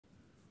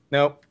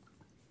Nope.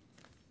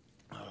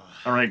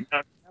 All right,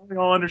 now we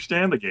all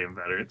understand the game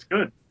better. It's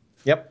good.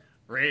 Yep.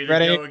 Ready to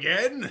Ready? go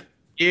again?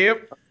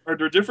 Yep. Are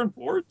there different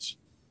boards?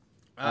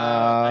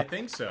 I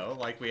think so.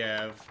 Like we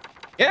have.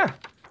 Yeah.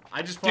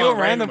 I just Do a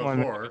played random random one.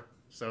 before,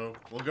 so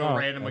we'll go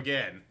random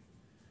again.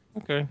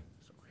 Okay.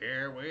 So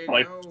here we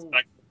Like go.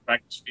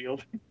 practice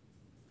field.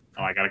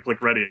 Oh, I gotta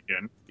click ready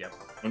again. Yep.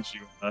 Once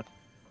you. Oh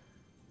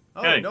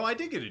Okay. no, I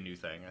did get a new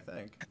thing. I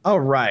think. All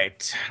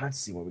right. Let's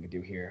see what we can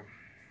do here.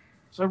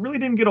 So I really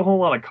didn't get a whole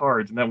lot of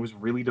cards, and that was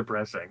really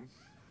depressing.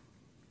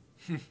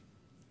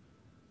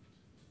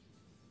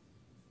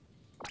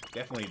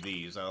 Definitely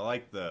these. I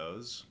like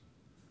those.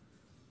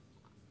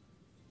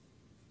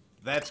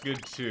 That's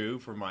good too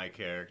for my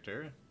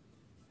character.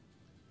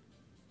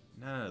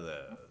 None of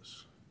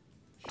those.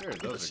 Sure,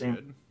 those are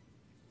good.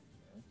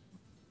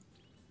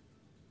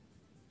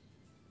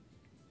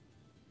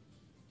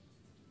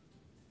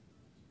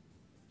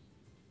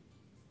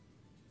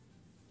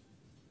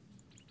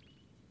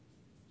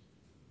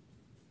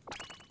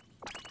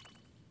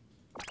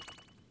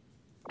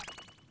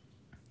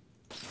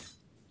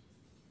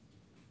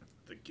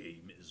 The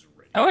game is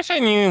ready. I wish I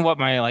knew what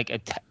my like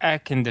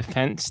attack and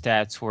defense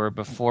stats were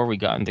before we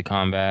got into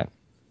combat.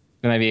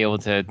 Then I'd be able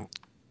to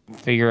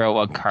figure out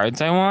what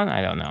cards I want.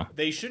 I don't know.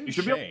 They shouldn't You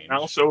should be able change. to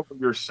mouse over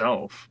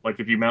yourself. Like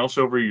if you mouse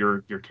over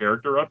your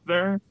character up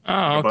there, Oh,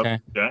 like above okay.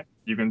 the deck,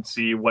 you can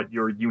see what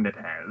your unit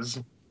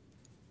has.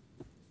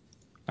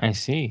 I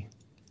see.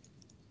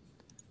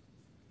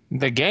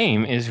 The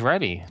game is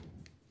ready.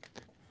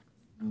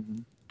 Mm-hmm.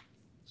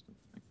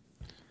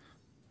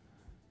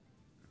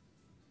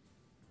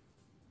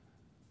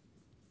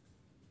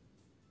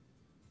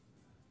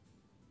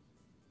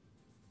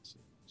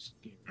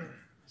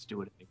 Let's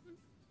do it.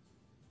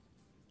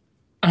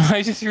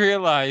 I just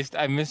realized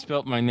I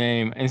misspelled my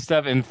name. Instead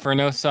of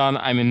Inferno-san,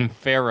 I'm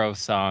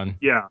Infero-san.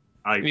 Yeah,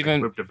 I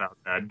Even- quipped about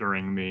that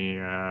during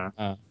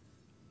the.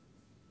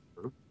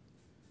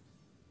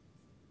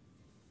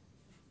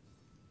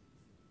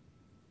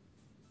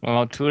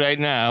 Well, too late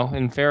now.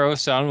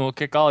 Infero-san will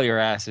kick all your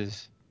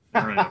asses.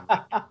 All right.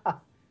 All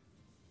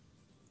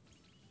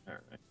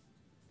right.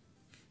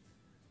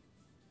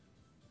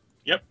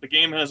 Yep, the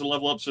game has a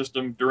level up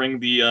system during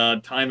the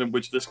time in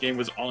which this game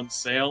was on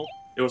sale.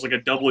 It was like a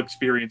double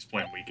experience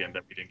point weekend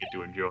that we didn't get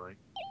to enjoy.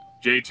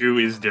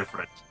 J2 is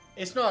different.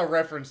 It's not a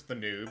reference to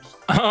noobs.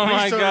 Oh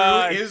my Risoru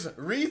god!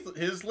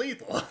 is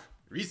lethal.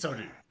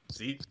 Risoru.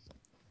 See?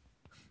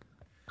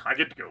 I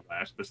get to go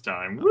last this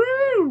time.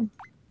 Woo!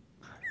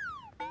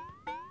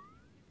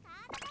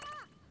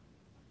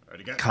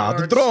 Already got Card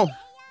cards. draw.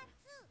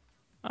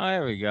 Oh,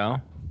 there we go.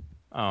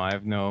 Oh, I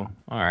have no...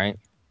 Alright.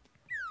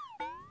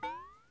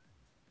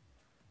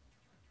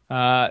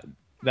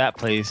 That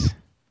please.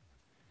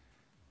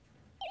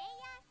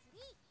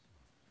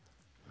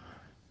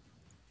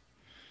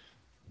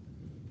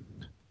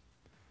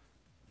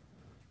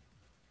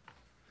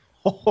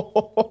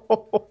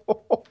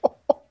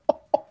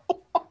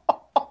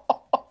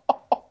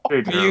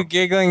 Hey, What are you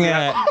giggling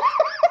at?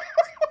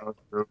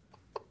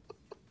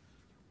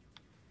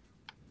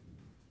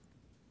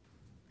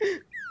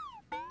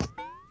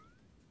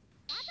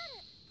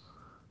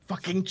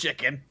 Fucking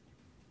chicken.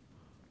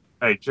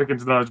 Hey,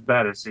 chicken's not as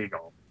bad as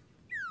seagull.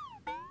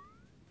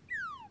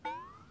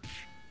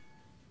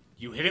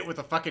 You hit it with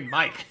a fucking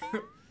mic.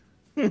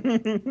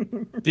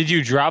 Did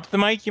you drop the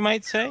mic, you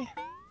might say?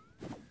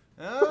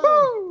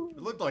 Oh,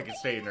 it looked like it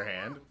stayed in her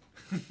hand.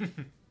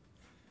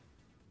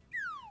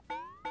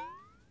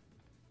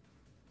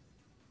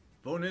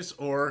 Bonus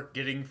or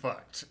getting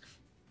fucked.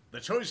 The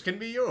choice can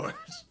be yours.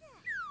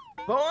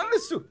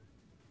 Bonus.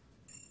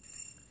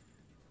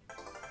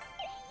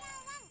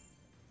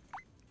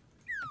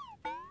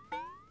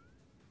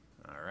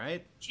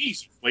 Alright.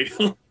 Jeez, wait.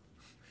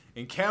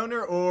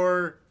 Encounter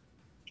or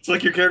It's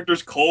like your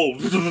character's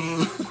cold. so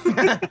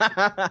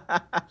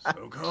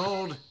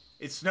cold.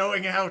 It's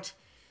snowing out.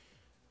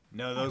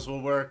 No, those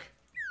will work.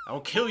 I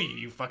will kill you,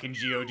 you fucking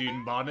Geodude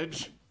in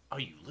bondage. Oh,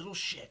 you little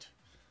shit.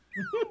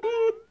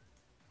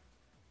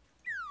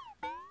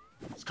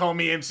 Just call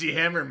me MC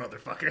Hammer,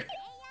 motherfucker.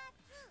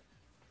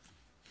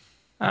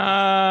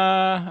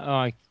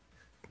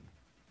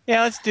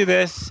 Yeah, let's do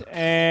this.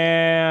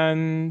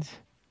 And...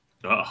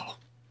 Oh,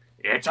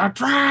 it's a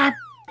trap!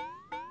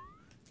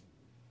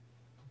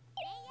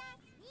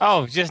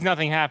 Oh, just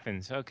nothing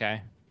happens.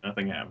 Okay.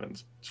 Nothing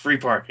happens. It's free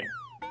parking.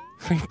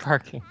 Free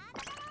parking.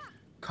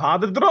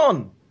 Card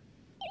drawn.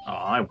 Oh,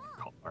 I want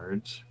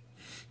cards.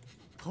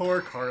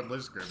 Poor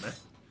cardless Grimace.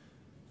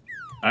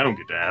 I don't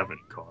get to have any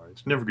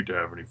cards. Never get to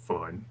have any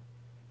fun.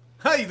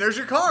 Hey, there's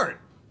your card.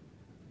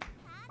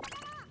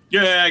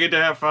 Yeah, I get to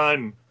have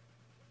fun.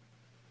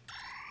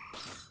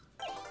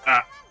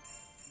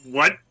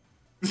 What?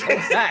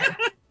 What's that?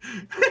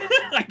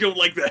 I don't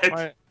like that.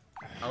 What?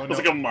 Oh, It no. was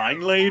like a mind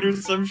blade or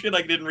some shit.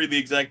 I didn't read the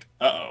exact.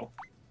 Uh-oh.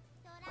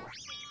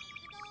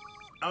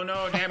 Oh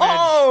no, damage.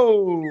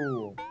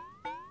 Oh!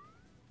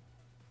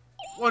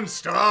 1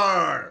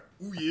 star.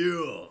 Ooh,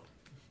 yeah.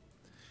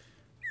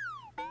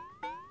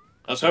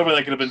 I was hoping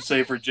that could have been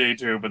safe for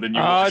J2, but then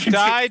you Oh, walked into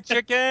die,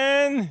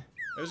 chicken!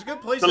 There's a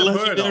good place the to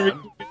put it legendary.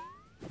 on.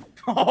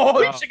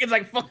 Oh, Oh. chicken's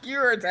like, fuck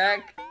your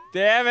attack.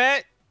 Damn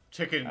it!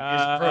 Chicken is pro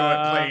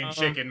at playing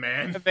chicken,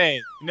 man.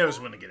 Bait. He knows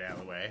when to get out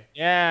of the way.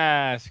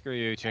 Yeah, screw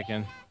you,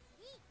 chicken.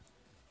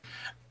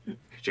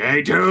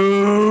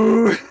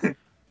 J2!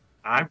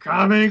 I'm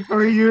coming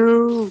for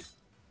you!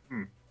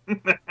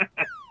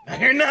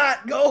 You're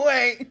not. Go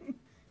away.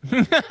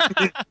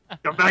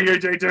 Come back here,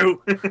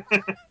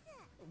 J2!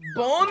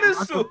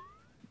 Bonus.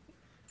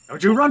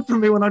 Don't you run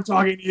from me when I'm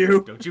talking to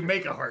you! Don't you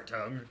make a heart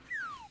tongue.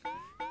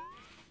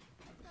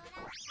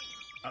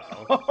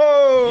 Uh-oh.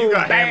 Oh, You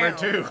got bam. hammered,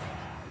 too.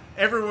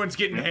 Everyone's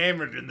getting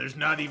hammered, and there's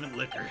not even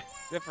liquor.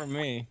 Except for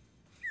me.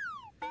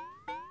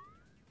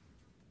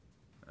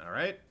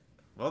 Alright.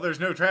 Well, there's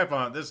no trap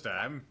on it this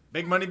time.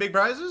 Big money, big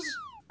prizes?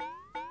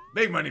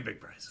 Big money, big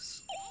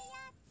prizes.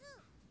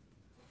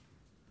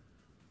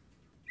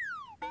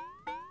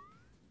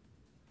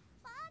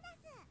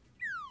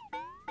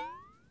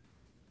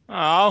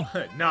 Oh.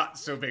 Not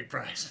so big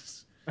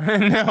prizes.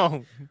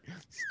 No.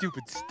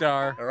 Stupid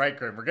star. Alright,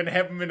 Grim, we're gonna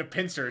have him in a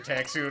pincer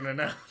attack soon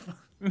enough.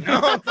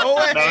 No, go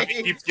away. No,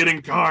 he keeps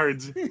getting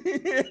cards. Don't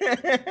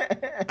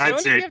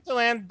That's you it. have to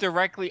land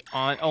directly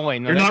on... Oh, wait,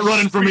 no. You're not that's-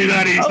 running from me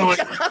that Oh, easily.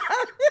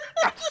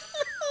 God.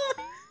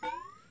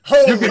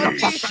 Holy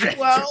shit!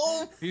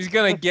 12. He's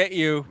gonna get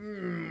you.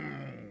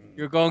 Mm.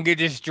 You're gonna get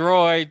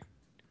destroyed.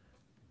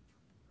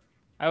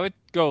 I would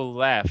go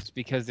left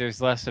because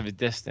there's less of a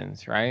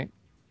distance, right?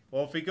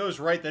 Well, if he goes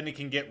right, then he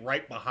can get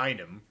right behind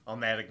him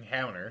on that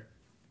encounter.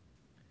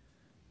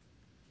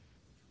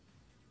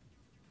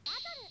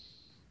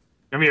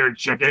 Come here,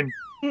 chicken.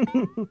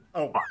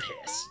 Oh,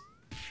 piss.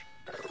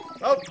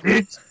 Oh,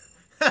 It's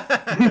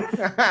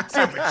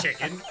stupid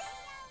chicken.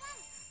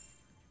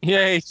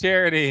 Yay,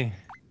 charity.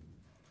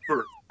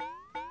 first.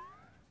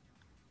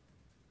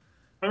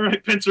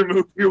 Alright, pincer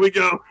move. Here we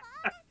go.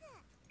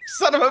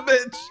 Son of a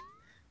bitch.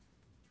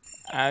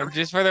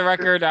 Just for the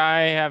record,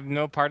 I have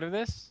no part of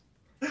this.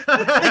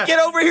 Get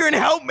over here and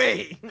help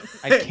me.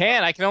 I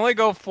can't. I can only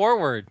go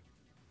forward.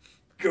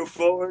 Go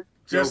forward.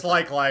 Just Go.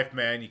 like life,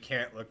 man, you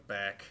can't look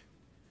back.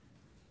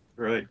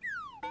 Right.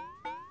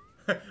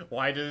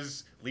 Why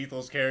does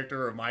Lethal's character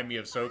remind me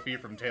of Sophie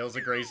from Tales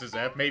of Grace's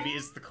F? Maybe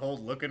it's the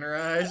cold look in her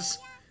eyes?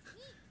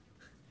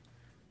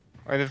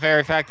 Or the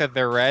very fact that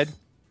they're red.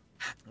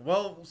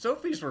 Well,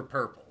 Sophie's were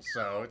purple,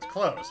 so it's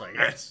close, I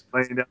guess.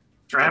 Laying down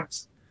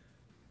traps.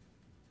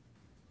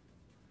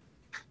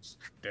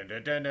 Dun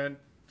dun dun dun.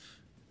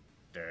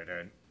 Dun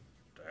dun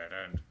dun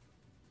dun.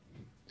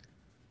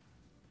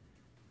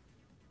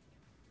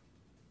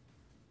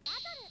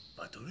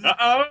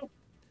 Uh-oh!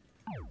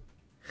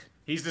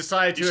 He's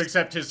decided to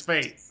accept his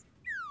fate.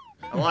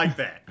 I like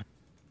that.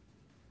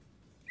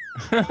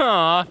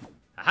 Aw.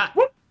 Aha!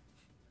 You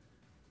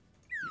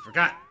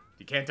forgot.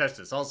 You can't touch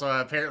this. Also,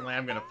 apparently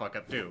I'm gonna fuck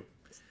up too.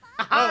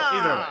 Oh,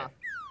 either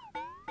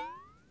way.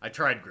 I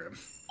tried, Grim.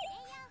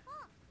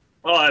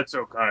 Well, that's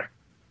okay.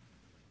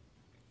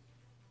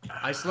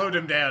 I slowed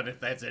him down, if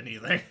that's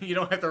anything. You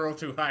don't have to roll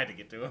too high to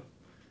get to him.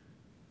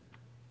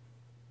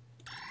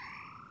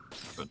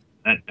 Put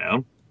that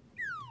down.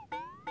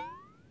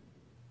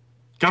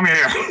 Come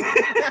here!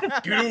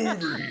 Get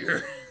over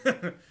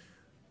here!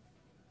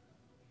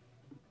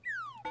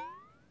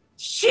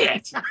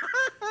 Shit!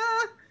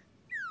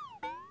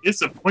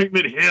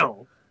 Disappointment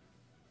Hill.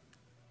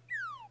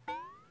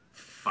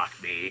 Fuck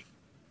me.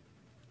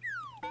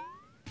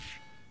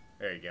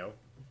 There you go.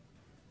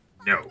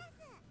 No.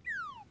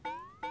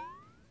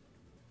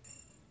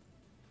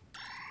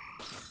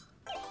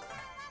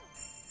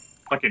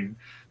 Fucking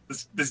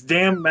this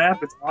damn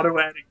map is auto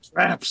adding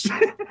traps.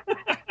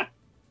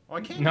 Oh,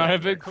 I can't Not get a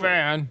up there. big Cool.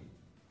 fan.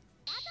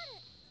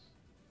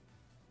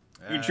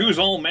 You choose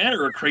all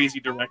manner of crazy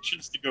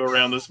directions to go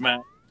around this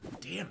map.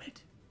 Damn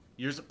it.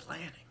 Years of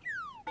planning.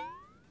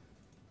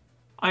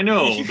 I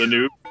know, the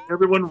noob.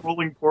 Everyone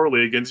rolling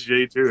poorly against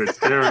J2. It's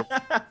terrible.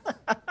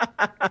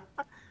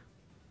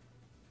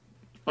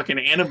 Fucking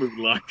Animu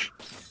luck.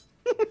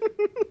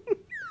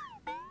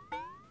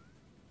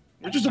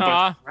 We're just a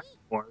bunch of crap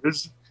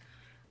wars.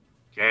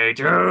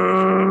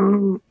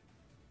 J2!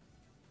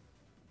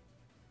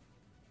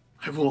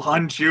 I will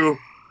hunt you.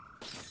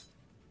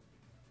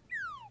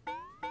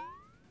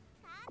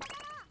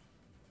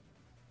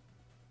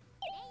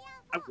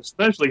 I will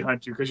especially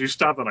hunt you because you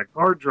stopped at a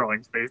card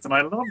drawing space, and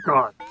I love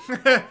cards.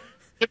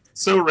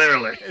 So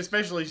rarely.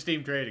 Especially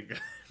Steam trading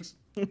cards.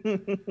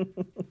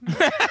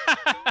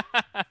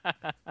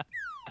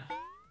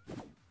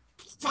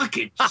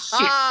 Fucking shit.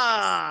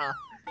 Ah.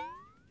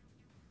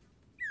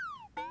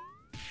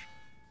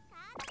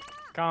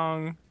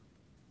 Gong.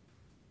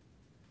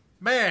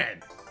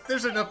 Man,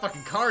 there's enough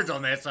fucking cards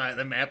on that side of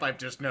the map, I've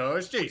just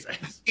noticed.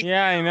 Jesus.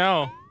 Yeah, I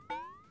know.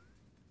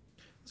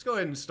 Let's go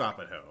ahead and stop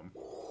at home.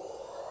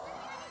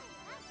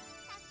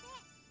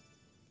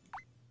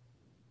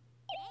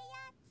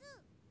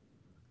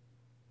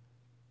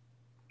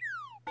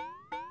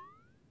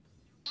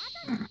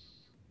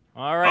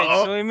 All right,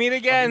 Uh-oh. so we meet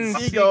again,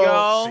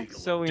 Seagull. Seagull.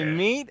 So we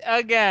meet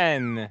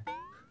again.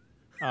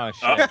 Oh,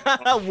 shit.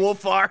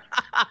 Wolfar.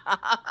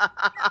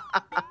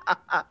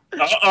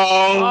 Uh-oh.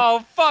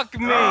 Oh, fuck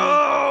me.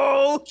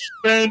 Oh!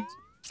 Spent.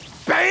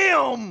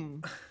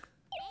 Bam!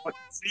 Fucking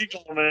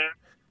seagull, man.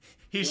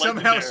 He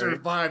somehow Legendary.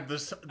 survived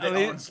the At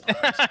least-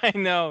 onslaught. I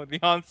know, the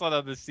onslaught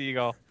of the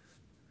seagull.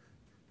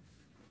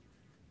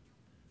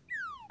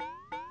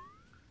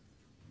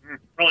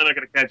 Probably not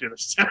gonna catch you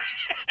this time.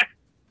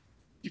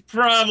 You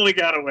probably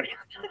got away.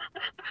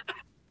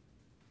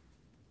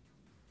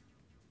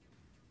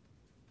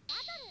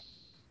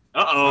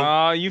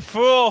 Uh-oh. Oh, you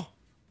fool.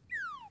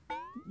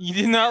 You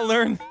did not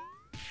learn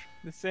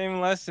the same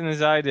lesson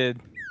as I did.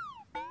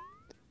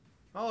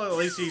 Oh, at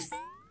least he's...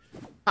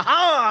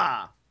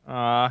 Ha!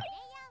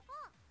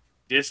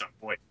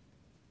 Disappoint.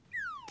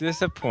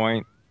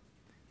 Disappoint.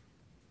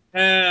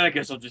 I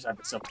guess I'll just have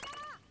to sub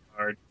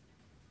hard.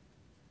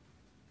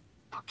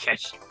 I'll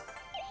catch you.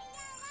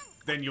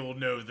 Then you'll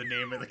know the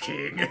name of the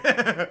king.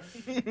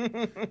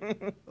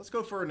 Let's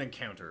go for an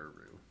encounter,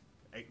 Roo.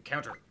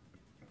 Encounter.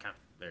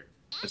 There.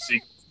 The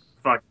seagull.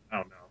 Fuck. Oh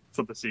no. It's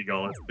not the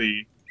seagull. It's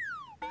the.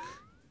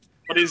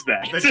 What is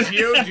that? The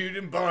Geodude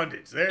in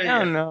bondage. There you I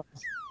go. don't know.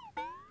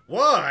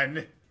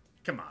 One.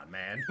 Come on,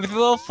 man. With a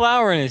little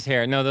flower in his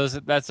hair. No,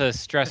 that's a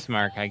stress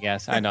mark, I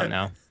guess. I don't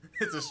know.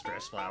 It's a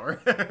stress flower.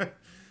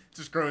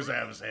 Just grows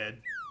out of his head.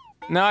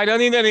 No, I don't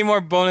need any more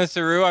bonus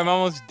Aru. I'm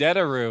almost dead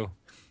Aru.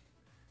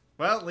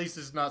 Well, at least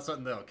it's not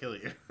something that'll kill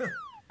you.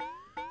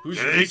 Who's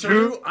Hey,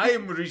 Risoru? I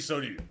am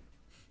Risoru.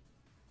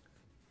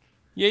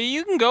 Yeah,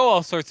 you can go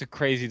all sorts of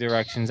crazy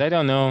directions. I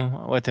don't know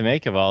what to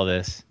make of all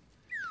this.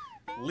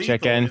 Lethal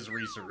Chicken. is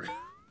Risoru.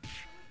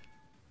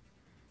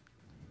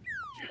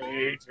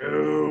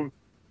 J2,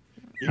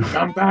 you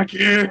come back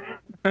here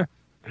and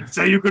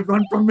say you could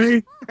run from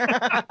me?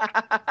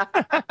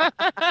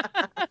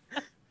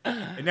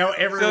 And now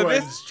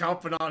everyone's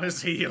chomping on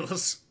his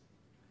heels.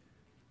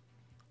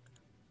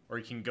 Or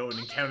you can go and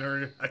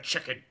encounter a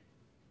chicken.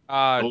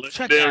 A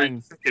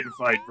legendary Chicken. chicken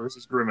fight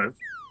versus Grimmeth.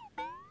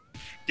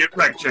 Get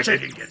wrecked, chicken.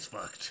 Chicken gets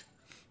fucked.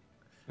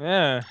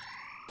 Yeah.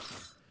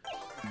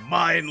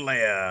 Mind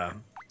layer.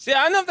 See,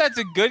 I don't know if that's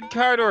a good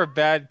card or a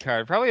bad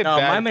card. Probably a No,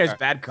 bad Mind layer's card.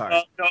 bad card.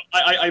 No,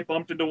 I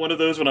bumped into one of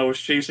those when I was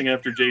chasing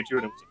after J2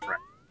 and it was a trap.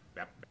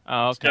 Yep.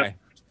 Oh, okay.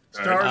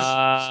 Stars,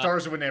 Uh,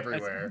 stars win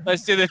everywhere.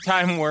 Let's do the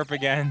time warp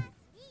again.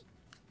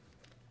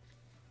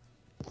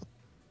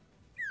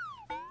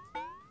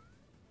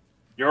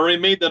 You already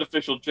made that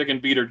official chicken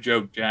beater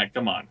joke, Jack.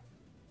 Come on.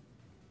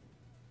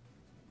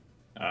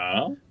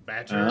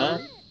 Badger.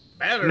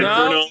 Badger.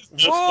 No, Inferno.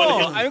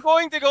 fool! I'm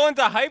going to go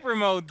into hyper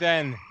mode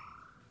then.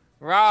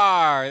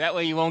 Rawr! That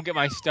way you won't get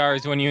my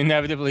stars when you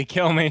inevitably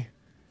kill me.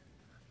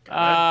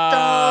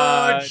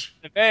 Dodge!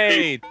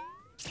 Evade!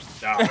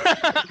 No.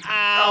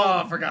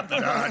 Oh, I forgot the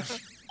dodge.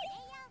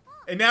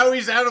 And now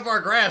he's out of our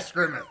grasp,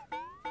 Grimmeth.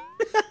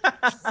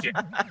 Shit.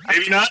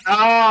 Maybe not.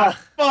 Ah,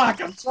 fuck!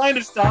 I'm trying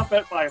to stop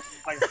at my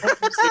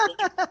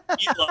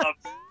love.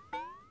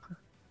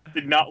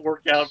 Did not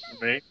work out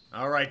for me.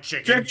 All right,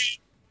 chicken.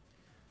 Chicken.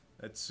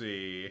 Let's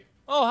see.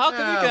 Oh, how come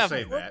Yeah, you I'll can say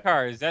have four that.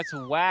 cards? That's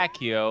whack,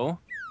 yo.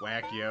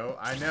 Whack, yo.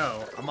 I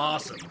know. I'm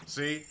awesome.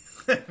 See?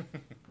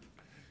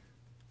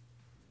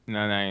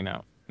 No,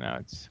 no. No,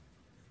 it's...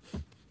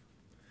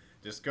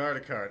 Discard a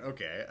card.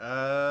 Okay.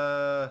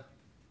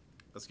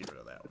 Let's get rid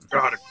of that one.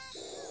 Got it.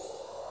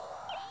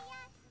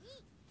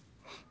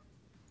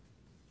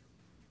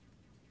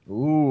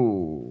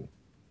 Ooh.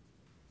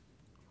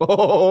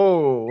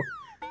 Oh.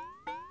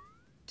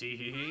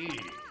 Tee.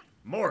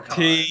 More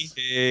cards.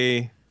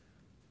 T.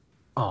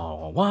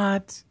 Oh,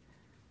 what?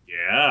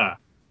 Yeah.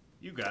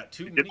 You got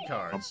too many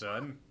cards,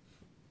 son.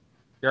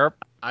 Yerp.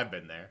 I've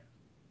been there.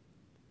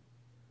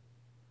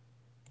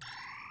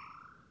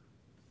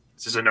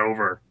 This isn't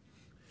over.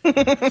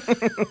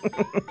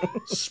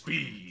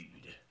 Speed.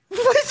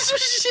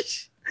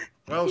 Leave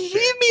Well,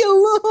 shit. me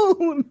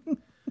alone.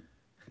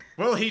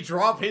 Will he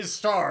drop his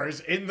stars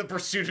in the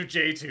pursuit of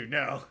J2?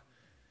 No.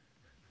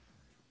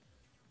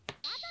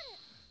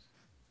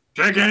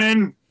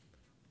 Chicken!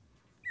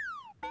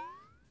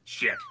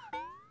 Shit.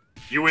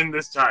 You win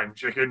this time,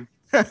 chicken.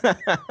 But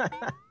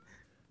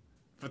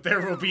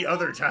there will be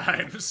other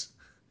times.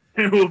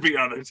 There will be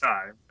other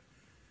time.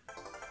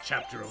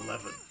 Chapter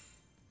 11.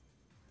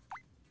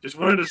 Just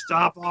wanted to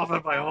stop off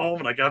at my home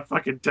and I got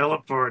fucking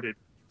teleported.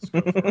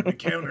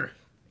 Encounter.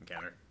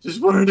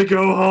 Just wanted to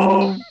go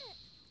home.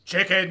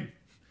 Chicken.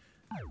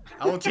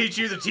 I will teach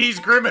you the tease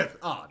Grimmeth.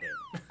 Aw,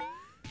 damn.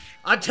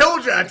 I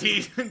told you I'd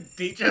teach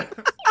you.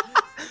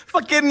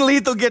 Fucking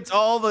Lethal gets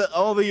all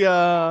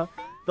the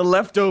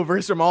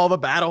leftovers from all the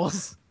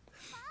battles.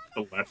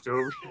 The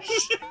leftovers.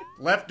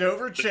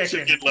 Leftover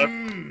chicken.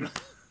 Chicken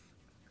left.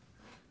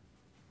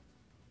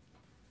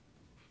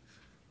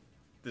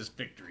 This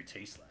victory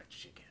tastes like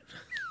chicken.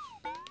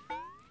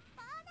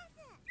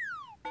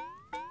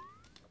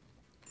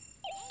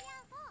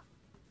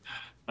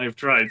 I've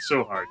tried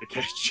so hard to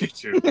catch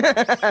J2.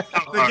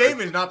 The game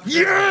is not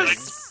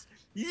Yes!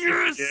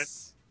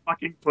 Yes!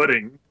 Fucking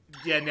pudding.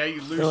 Yeah, now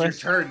you lose your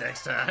turn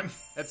next time.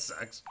 That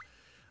sucks.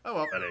 Oh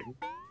well.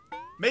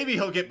 Maybe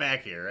he'll get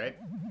back here, right?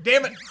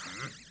 Damn it!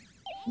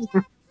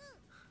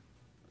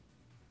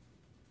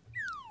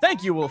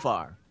 Thank you,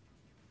 Wolfar.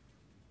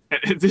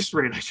 At this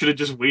rate, I should have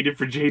just waited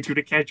for J2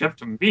 to catch up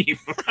to me.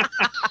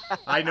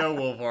 I know,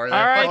 Wolfar.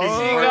 All right, fucking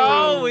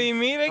Seagull, we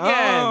meet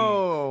again.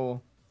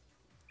 Oh.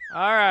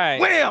 All right.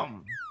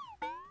 Wham!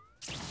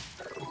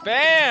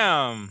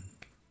 Bam!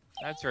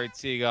 That's right,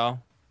 Seagull.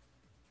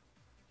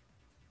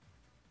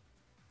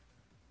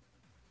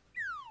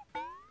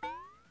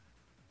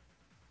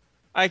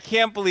 I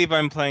can't believe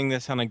I'm playing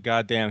this on a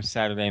goddamn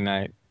Saturday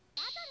night.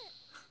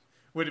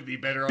 Would it be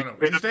better on a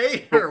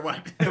Wednesday or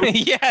what?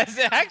 Yes,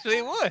 it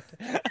actually would.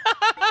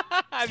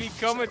 I'd be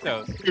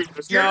comatose.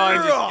 No, I'm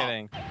just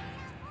kidding.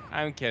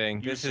 I'm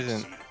kidding. This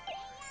isn't.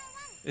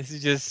 This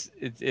is just.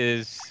 It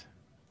is.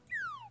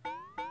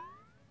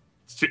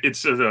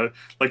 It's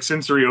like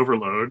sensory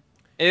overload.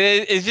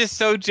 It's just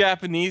so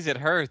Japanese it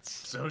hurts.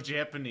 So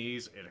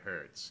Japanese it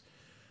hurts.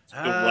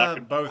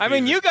 Both. I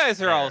mean, you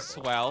guys are all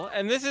swell,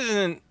 and this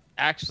isn't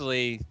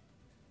actually.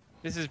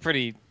 This is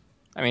pretty.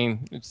 I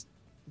mean, it's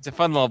a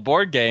fun little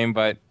board game,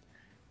 but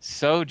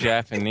so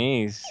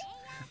Japanese.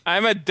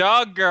 I'm a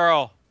dog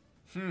girl.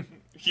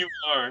 You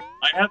are.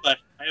 I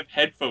have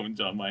headphones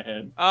on my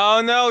head.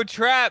 Oh no,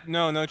 trap!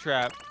 No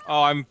trap.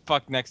 Oh, I'm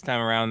fucked next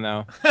time around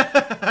though.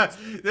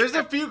 There's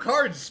a few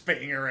cards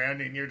spinning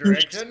around in your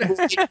direction.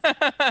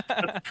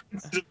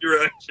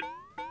 Direction.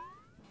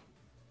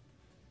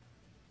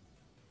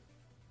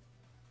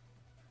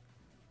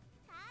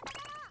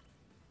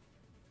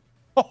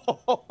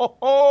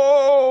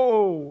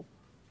 Oh!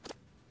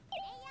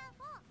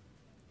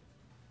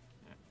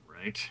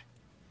 Right.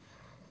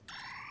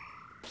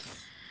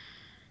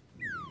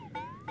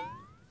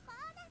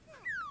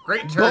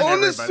 Great turn,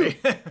 Bonus.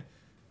 everybody.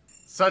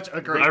 Such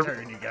a great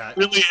turn you got.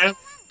 Really am.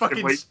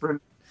 Fucking, Wait for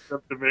it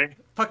up to me.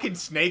 fucking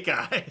snake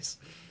eyes.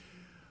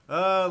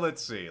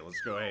 Let's see.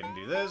 Let's go ahead and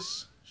do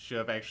this. Should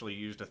have actually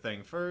used a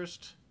thing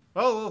first.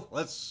 Oh,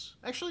 let's...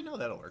 Actually, no,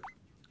 that'll work.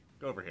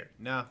 Go over here.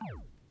 No.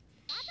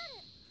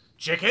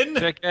 Chicken?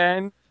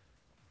 Chicken.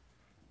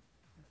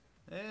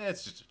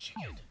 It's just a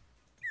chicken.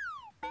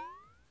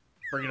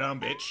 Bring it on,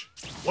 bitch.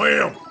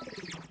 Wham!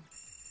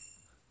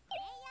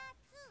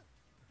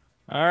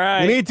 All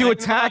right. You need to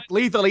attack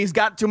Lethal. He's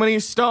got too many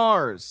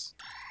stars.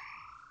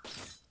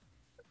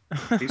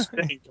 He's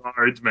spinning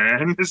cards,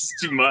 man. This is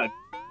too much.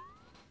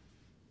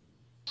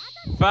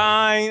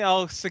 Fine,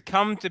 I'll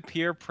succumb to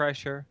peer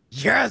pressure.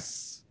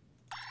 Yes!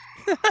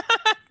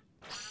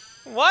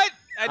 What?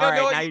 I don't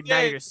know what you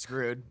now did. you're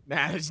screwed.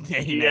 Now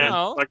Yeah,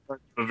 No. like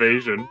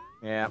evasion.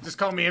 Yeah. Just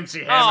call me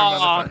MC Hammer,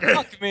 Oh, motherfucker.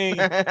 fuck me.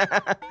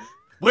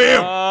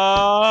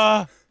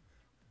 Wham!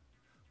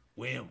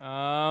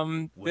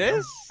 Wham!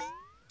 This?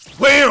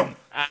 Wham!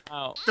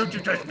 Ow. Don't you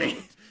touch me.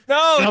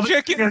 No,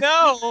 chicken,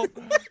 no!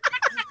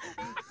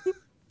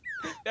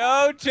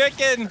 No,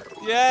 chicken!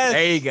 Yes!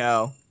 There you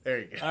go. There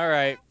you go. All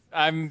right,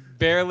 I'm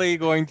barely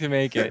going to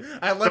make it.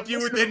 I left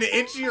you within an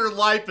inch of your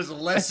life as a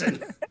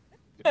lesson.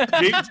 Son of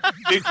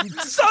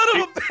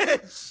a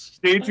bitch!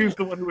 J2's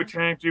the one who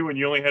attacked you and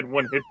you only had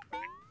one hit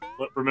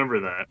point. Remember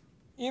that.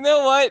 You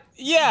know what?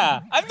 Yeah,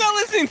 I'm not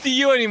listening to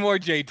you anymore,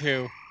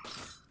 J2.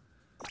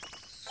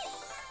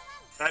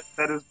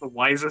 That is the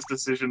wisest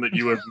decision that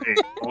you have made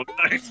all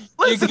time.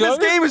 Listen, this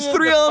game is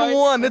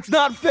 3-on-1. It's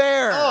not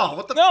fair. Oh,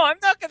 what the... No, I'm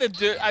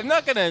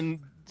not gonna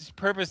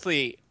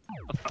purposely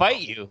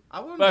fight you.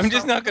 But I'm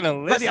just not gonna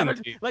listen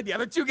to you. Like the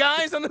other two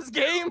guys on this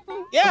game?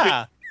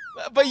 Yeah,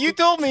 but you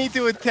told me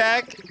to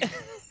attack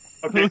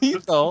Okay,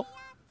 Lethal.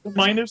 the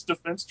minus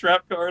defense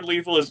trap card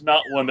lethal is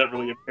not one that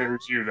really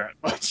impairs you that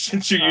much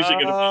since you're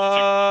using it.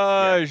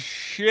 Oh,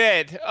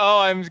 shit. Oh,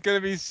 I'm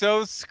gonna be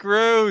so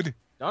screwed.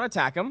 Don't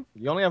attack him.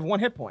 You only have one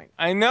hit point.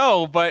 I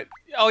know, but...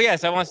 Oh,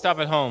 yes, I want to stop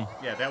at home.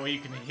 Yeah, that way you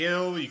can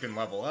heal, you can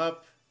level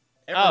up.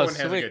 Everyone has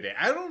a sweet. good day.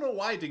 I don't know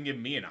why it didn't give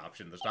me an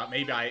option to stop.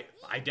 Maybe I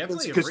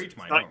definitely have reached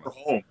my It's not normal. your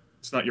home.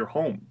 It's not your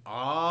home. Oh.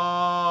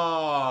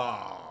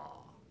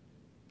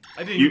 I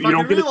didn't You even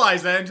don't fucking get it-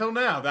 realize that until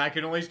now, that I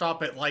can only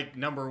stop at, like,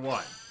 number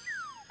 1.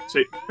 So,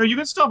 no, you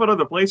can stop at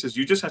other places.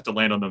 You just have to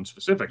land on them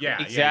specifically. Yeah,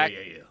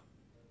 Exactly. yeah.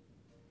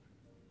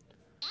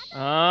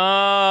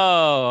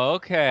 Oh,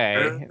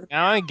 okay.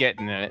 Now I'm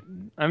getting it.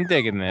 I'm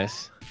digging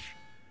this.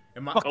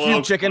 Fuck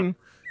you, chicken.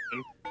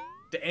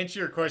 To answer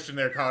your question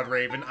there, Cod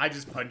Raven, I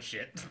just punch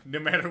shit, no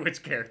matter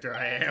which character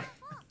I am.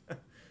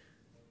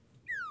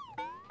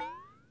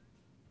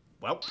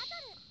 Well,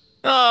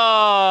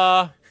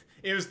 Oh,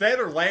 it was that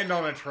or land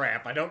on a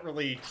trap. I don't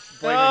really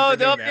blame no, him for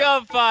don't doing be that.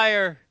 on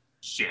fire.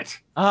 Shit.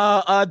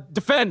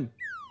 Defend.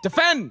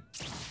 Defend.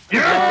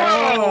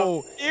 Yeah!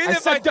 Oh, Even I if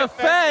said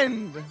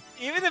defend.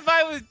 Even if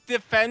I was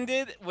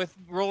defended with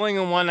rolling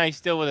a 1, I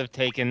still would have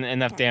taken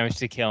enough damage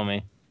to kill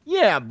me.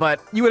 Yeah,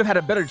 but you would have had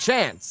a better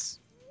chance.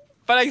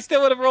 But I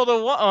still would have rolled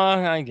a 1. Oh,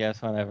 I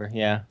guess, whatever,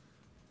 yeah.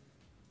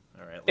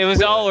 All right, It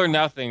was all or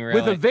nothing, really.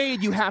 With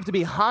evade, you have to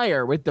be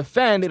higher. With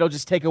defend, it'll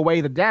just take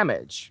away the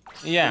damage.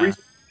 The Yeah.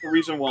 reason The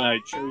reason why I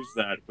chose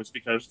that was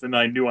because then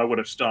I knew I would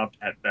have stopped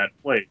at that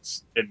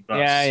place. And thus,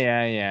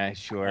 Yeah,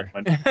 sure.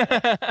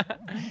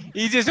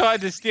 You just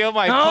wanted to steal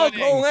my No, pudding.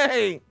 go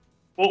away!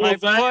 My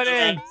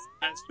pudding.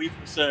 As Lethal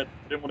said,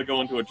 I didn't want to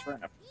go into a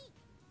trap.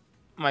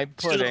 My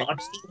pudding. I'm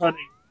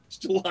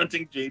still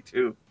hunting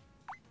J2.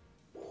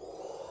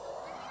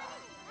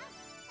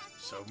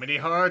 So many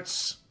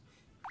hearts.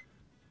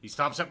 He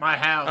stops at my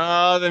house.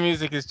 Oh, the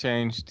music has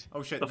changed.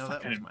 Oh shit, no,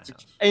 that was my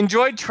house.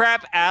 Enjoy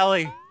Trap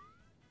Alley.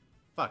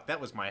 Fuck, that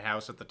was my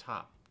house at the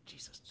top.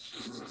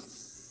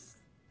 Jesus.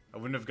 I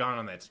wouldn't have gone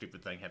on that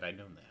stupid thing had I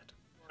known that.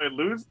 I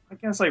lose? I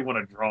guess I want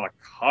to draw a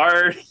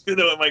card, even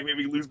though it might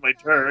maybe lose my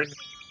turn.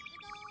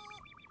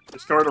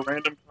 Discard a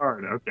random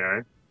card.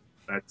 Okay.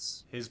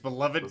 That's... His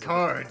beloved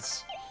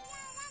cards.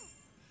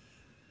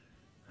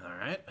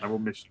 Alright. I will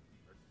miss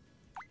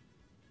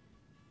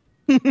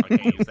you. I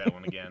can't use that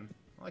one again.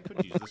 Well, I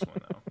could use this one,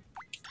 though.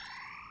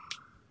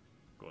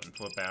 Go ahead and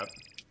flip out.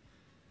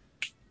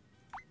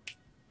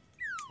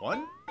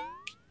 1,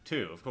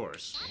 2, of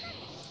course.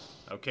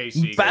 Okay,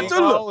 Seagull.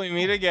 Battle! We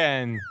meet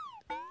again.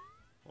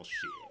 Well,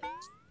 shit.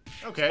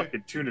 Okay.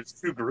 Fucking tune is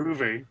too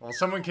groovy. Well,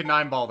 someone can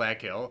 9-ball that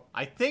kill.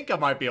 I think I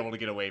might be able to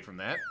get away from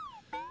that.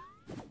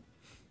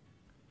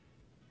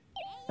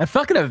 That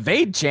fucking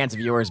evade chance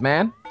of yours,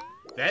 man.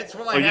 That's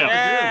what I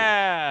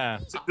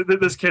have to do.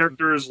 This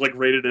character is like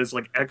rated as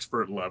like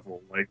expert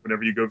level. Like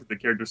whenever you go for the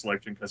character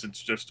selection, because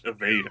it's just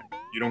evading.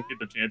 You don't get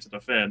the chance to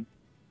defend.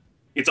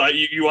 It's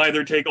you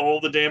either take all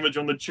the damage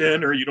on the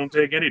chin or you don't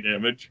take any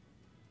damage.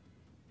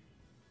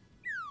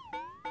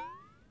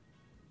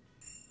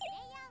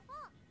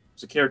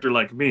 It's a character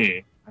like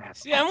me.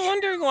 See, I'm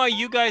wondering why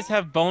you guys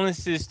have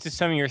bonuses to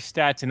some of your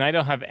stats and I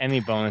don't have any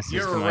bonuses.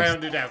 You're to a my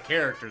rounded out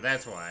character,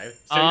 that's why.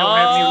 So you don't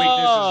have any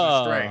weaknesses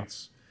or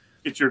strengths.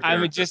 It's your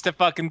character. I'm just a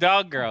fucking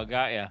dog girl,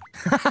 got ya.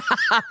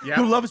 Yep.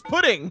 Who loves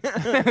pudding?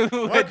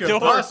 What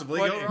could possibly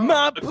go wrong?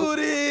 My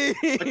pudding!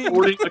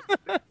 According to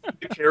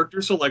the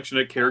character selection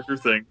at character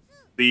thing,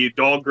 the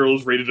dog girl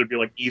is rated to be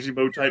like easy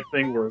mode type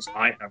thing, whereas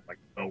I have like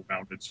a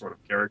well-rounded sort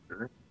of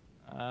character.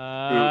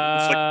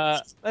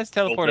 Let's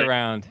teleport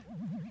around.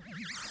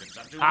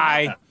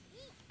 Hi.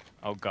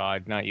 Oh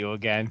god, not you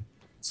again.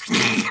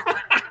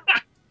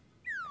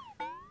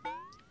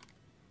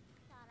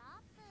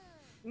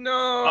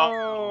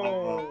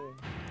 No.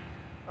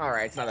 All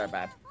right, it's not that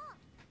bad.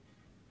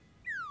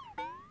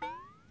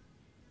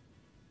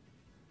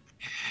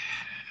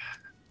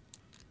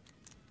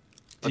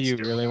 Do you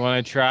really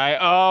want to try?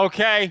 Oh,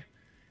 okay.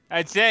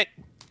 That's it.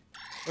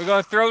 We're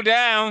gonna throw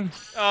down.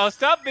 Oh,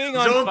 stop being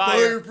on Don't fire.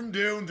 fire from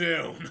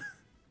down.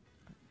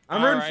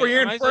 I'm rooting for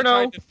you,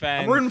 Inferno.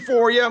 I'm rooting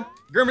for you.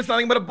 Grim's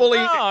nothing but a bully.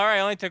 Oh, all right. I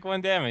only took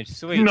 1 damage.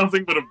 Sweet.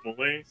 Nothing but a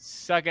bully.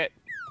 Suck it.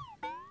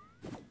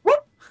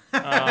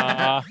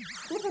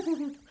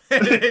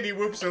 And he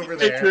whoops over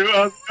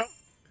there.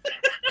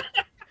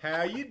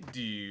 How you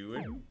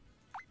doing?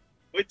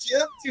 What you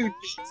up to,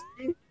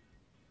 JT?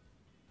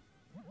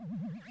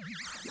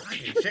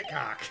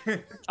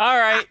 Shitcock. All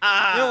right.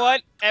 You know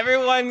what?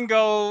 Everyone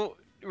go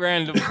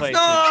random places.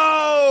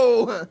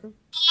 No!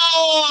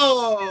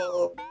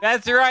 Oh!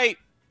 That's right.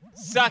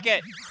 Suck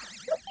it.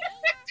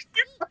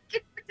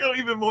 Go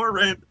even more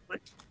randomly.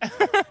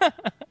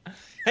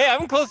 Hey,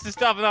 I'm close to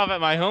stopping off at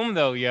my home,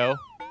 though, yo.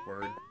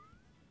 Word.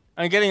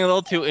 I'm getting a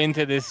little too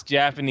into this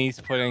Japanese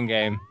pudding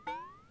game.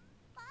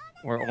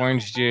 Or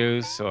orange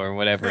juice, or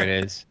whatever it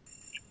is.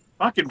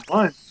 Fucking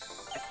fun.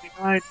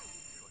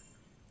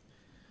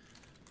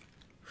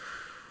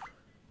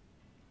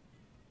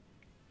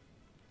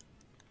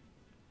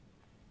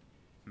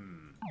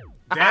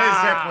 That is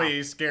definitely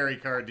a scary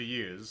card to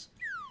use.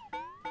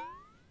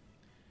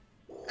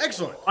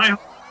 Excellent.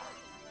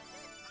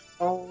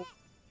 Oh,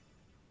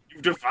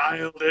 you've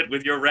defiled it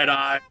with your red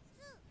eye.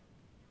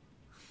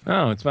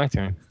 Oh, it's my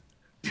turn.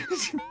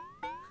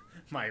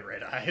 My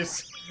red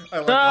eyes. I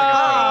look like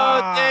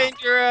a pudding.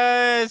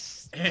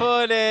 Dangerous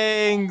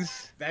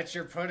puddings. That's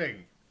your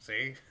pudding.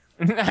 See?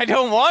 I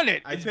don't want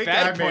it. I it's think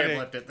bad I may pudding. have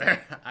left it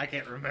there. I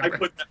can't remember. I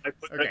put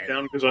that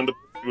down because I'm the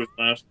person who was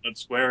last on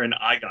square, and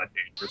I got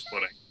dangerous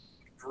pudding.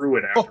 Drew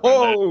it after.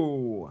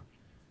 Oh!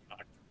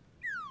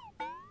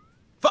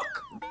 Fuck!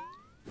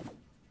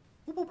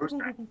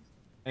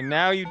 And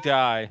now you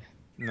die.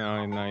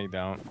 No, you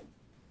don't.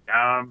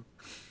 Now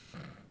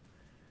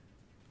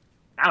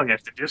he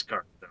has to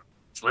discard them.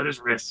 Slit his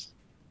wrists.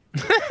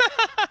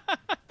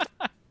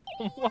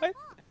 What?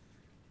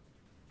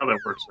 How that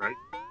works, right?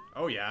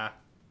 Oh, yeah.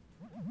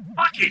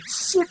 Fucking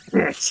shit,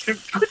 bitch!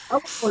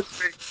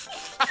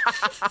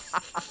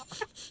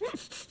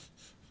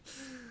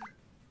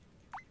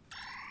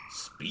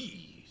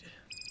 Speed.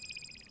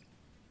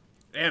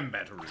 And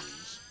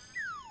batteries.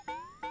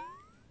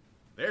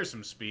 There's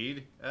some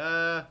speed.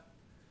 Yeah,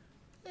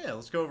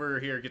 let's go over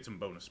here and get some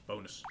bonus.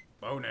 Bonus.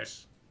 Want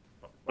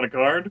a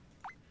card?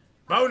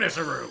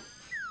 Bonus-aroo!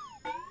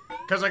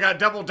 Because I got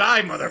double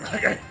die,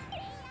 motherfucker!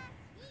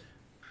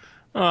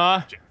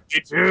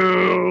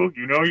 J2!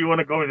 You know you want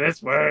to go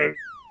this way.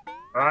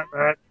 Right,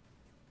 Matt?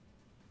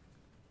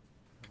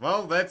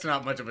 Well, that's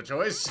not much of a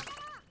choice.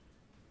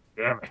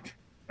 Damn it.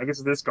 I guess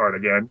it's this card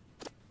again.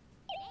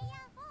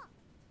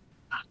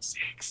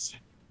 6.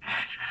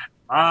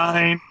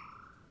 Fine.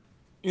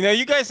 You know,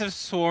 you guys have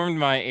swarmed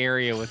my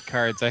area with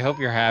cards. I hope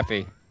you're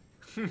happy.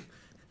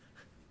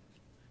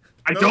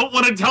 I don't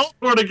want to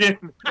teleport again.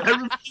 I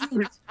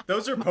refuse.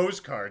 Those are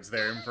postcards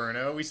there,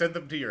 Inferno. We sent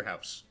them to your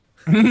house.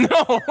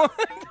 No,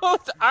 those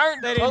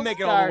aren't. They didn't make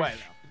it all the way,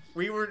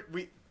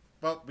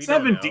 though. We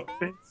 7 don't know.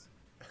 defense.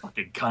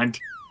 Fucking cunt.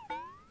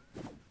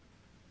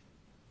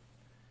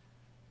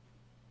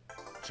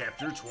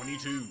 Chapter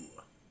 22.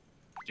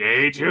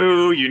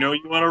 J2, you know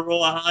you want to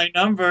roll a high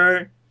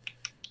number.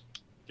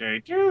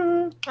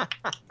 J2.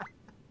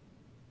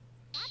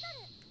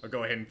 I'll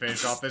go ahead and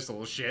finish off this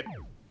little shit.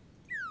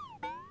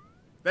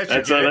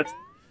 That's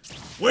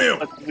Will!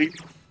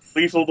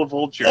 Lethal the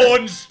Vulture.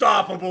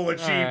 Unstoppable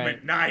achievement.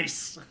 Right.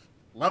 Nice.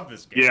 Love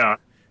this game. Yeah.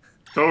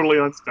 Totally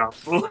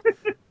unstoppable.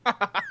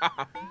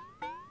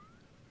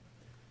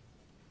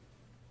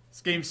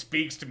 This game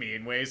speaks to me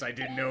in ways I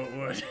didn't know it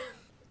would.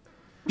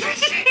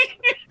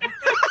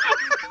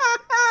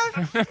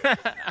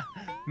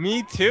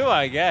 Me too,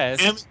 I guess.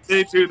 Damn it,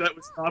 J2, that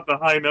was not the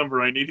high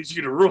number I needed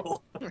you to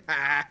roll.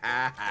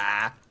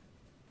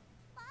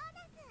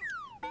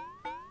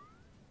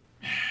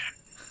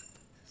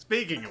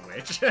 Speaking of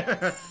which,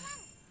 come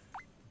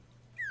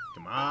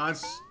on,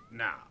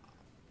 now.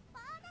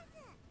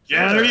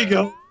 Yeah, there you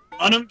go.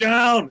 On him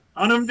down.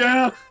 On him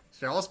down.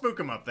 Sure, I'll spook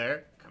him up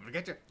there. Coming to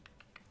get you.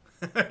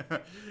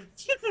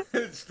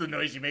 It's the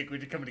noise you make when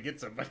you're coming to get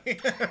somebody.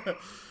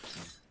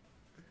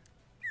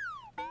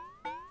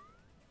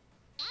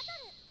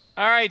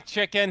 All right,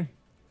 chicken.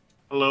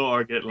 Hello,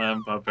 Arget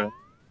Lamb Puppet.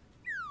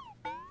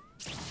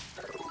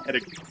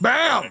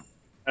 Bam!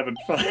 Having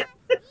fun.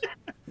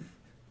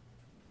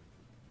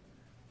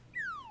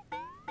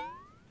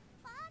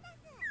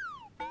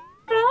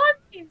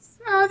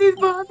 These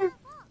bonnets.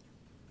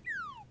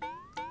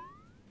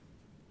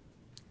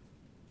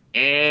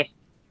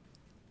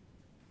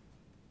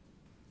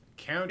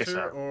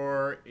 Counter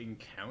or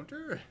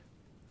encounter?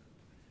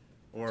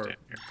 Or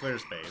clear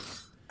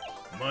space.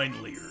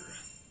 Mine leader.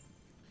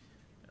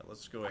 Now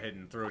let's go ahead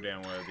and throw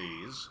down one of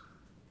these.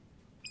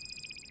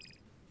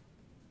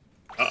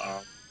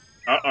 Uh-oh.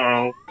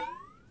 Uh-oh.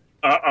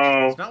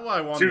 Uh-oh. It's not what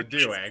I wanted to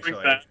do,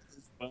 actually.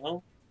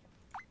 Well.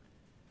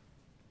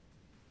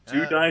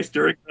 2 dice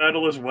during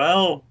battle as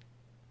well.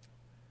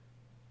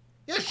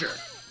 Yeah, sure.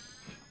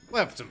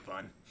 We'll have some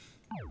fun.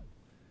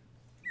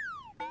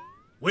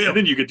 And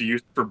then you get to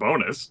use it for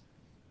bonus.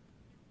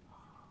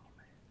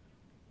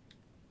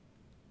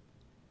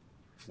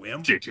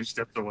 Whim? J2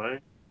 steps away.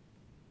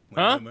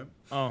 Huh?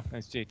 Oh,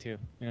 that's J2.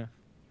 Yeah.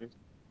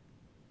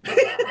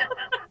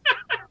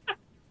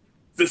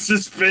 The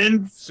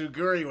suspense.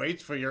 Suguri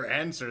waits for your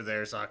answer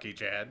there, Saki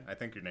Chad. I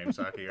think your name's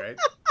Saki, right?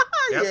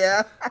 Yep.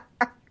 Yeah.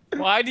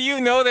 Why do you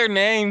know their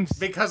names?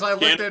 Because I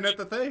looked in at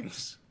the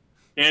things.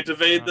 Can't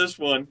evade this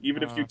one.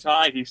 Even if you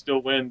tie, he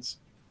still wins.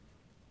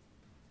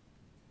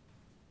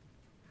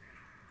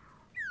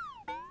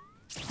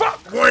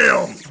 Fuck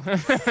Will!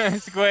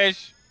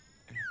 Squish.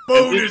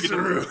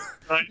 Bonus-aroo.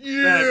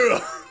 Yeah!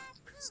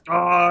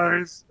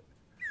 Stars.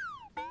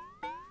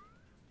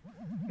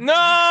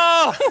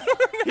 No!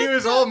 He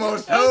was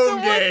almost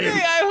home game.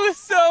 I was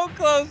so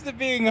close to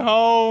being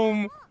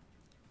home.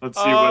 Let's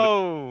see what.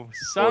 Oh,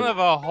 son of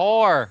a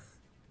whore.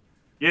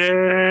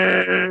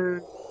 Yeah.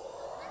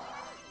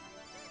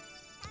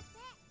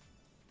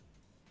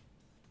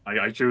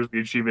 I chose the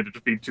achievement to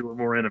defeat 2 or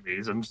more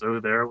enemies, and so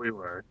there we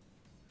were.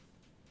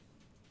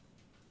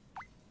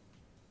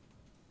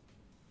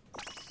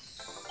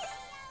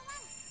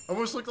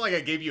 Almost looked like I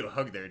gave you a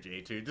hug there,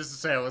 J2, just to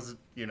say I wasn't,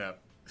 you know,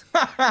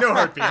 no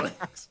hard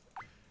feelings.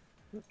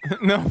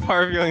 No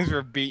hard feelings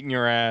for beating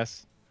your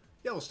ass.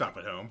 Yeah, we'll stop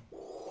at home.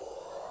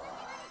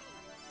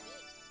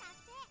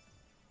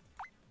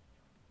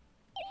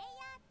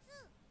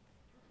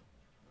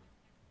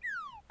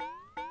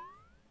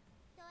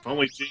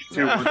 Only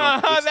G2.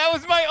 That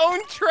was my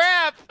own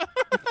trap.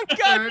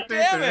 God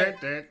damn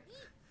it.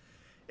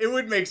 It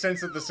would make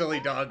sense that the silly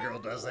dog girl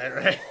does that,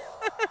 right?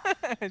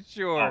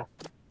 Sure. Oh.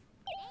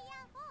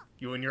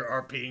 You and your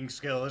RPing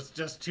skill is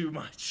just too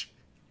much.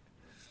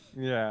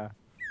 Yeah.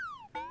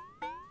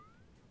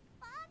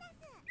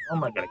 Oh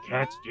my, gotta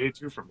catch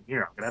J2 from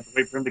here. I'm gonna have to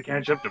wait for him to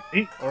catch up to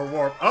me. Or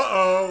warp.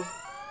 Uh-oh.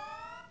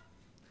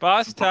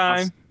 Boss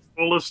time.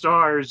 Full of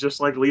stars,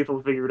 just like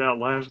Lethal figured out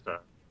last time.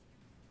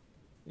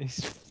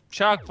 He's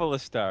chock full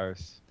of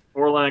stars.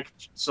 Or like,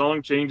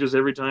 song changes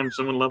every time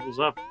someone levels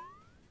up.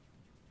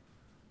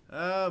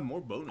 More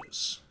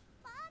bonus.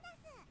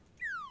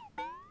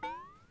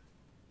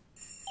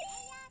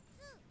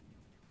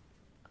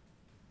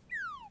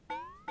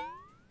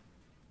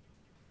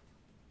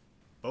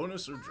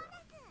 Bonus or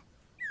drop?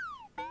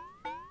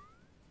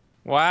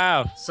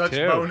 Wow. Such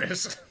 2.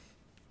 bonus.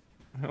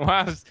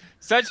 Wow.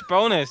 Such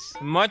bonus.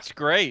 Much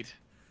great.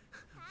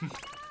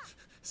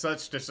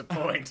 Such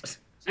disappoint.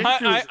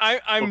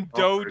 I'm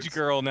Doge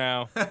Girl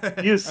now.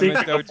 He is I'm a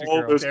sinking up Doja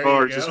all girl. those There you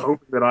cards, go. just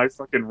hoping that I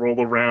fucking roll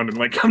around and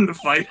like come to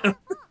fight him.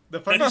 The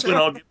funny That's thing,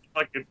 when I'll get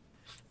fucking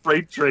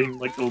freight train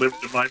like delivered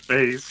to my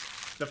face.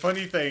 The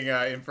funny thing,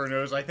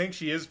 Inferno, is I think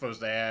she is supposed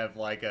to have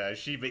like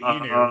Shiba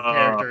Inu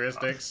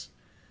characteristics.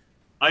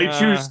 I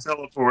choose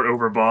teleport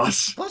over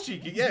boss. Plus, you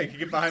can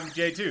get behind the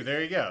J2.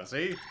 There you go.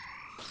 See.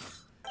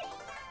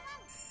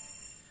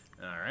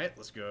 All right,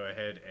 let's go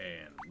ahead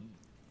and.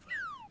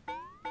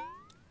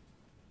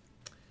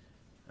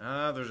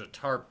 There's a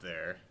tarp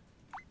there.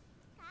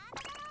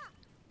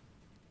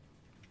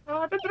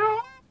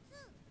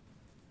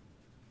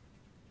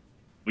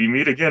 We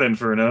meet again,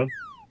 Inferno.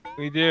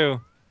 We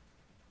do.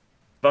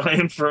 Bye,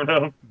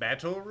 Inferno.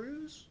 Battle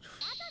ruse?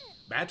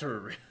 Battle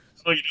ruse.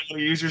 Oh, you don't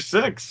use your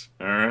 6.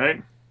 All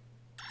right.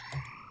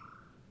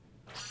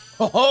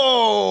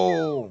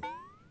 Oh!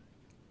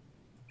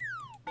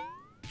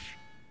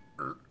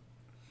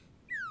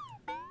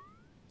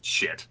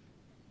 Shit.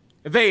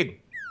 Evade.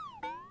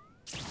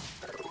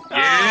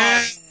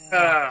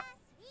 Yeah.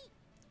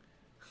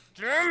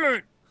 Damn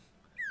it!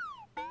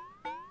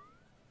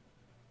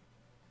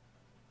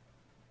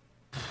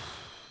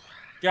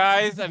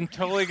 Guys, I'm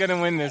totally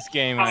gonna win this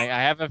game. I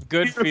have a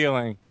good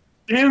feeling.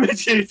 Damn it,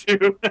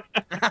 J2.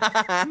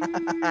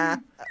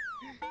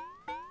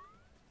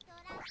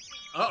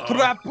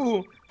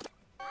 Trapu.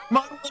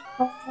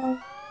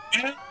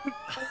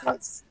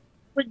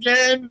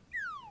 Again.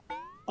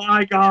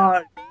 My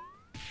God.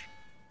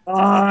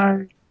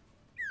 Bye.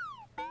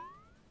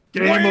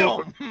 Game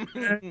over.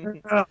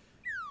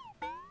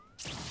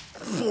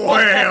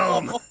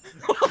 Wham!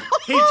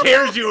 He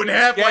tears you in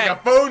half like a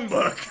phone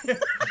book.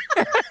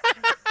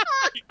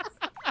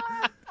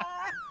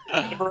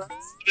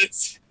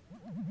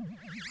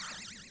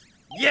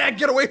 Yeah,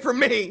 get away from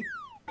me.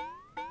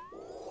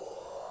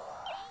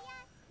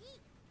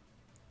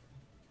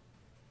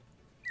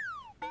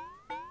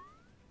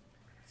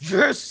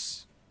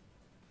 Yes.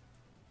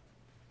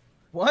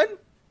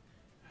 What?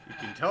 You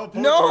can teleport.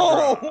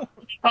 No.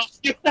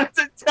 You have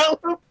to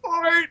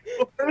teleport.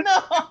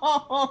 No.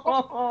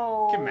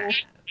 Come on.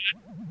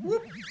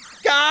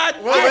 God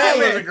Well, that damn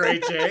was a it.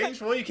 great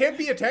change. Well, you can't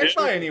be attacked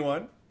by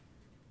anyone.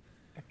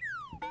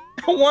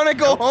 I want to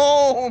go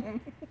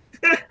home.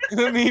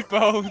 You and me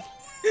both.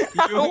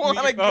 I want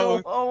to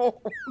go home.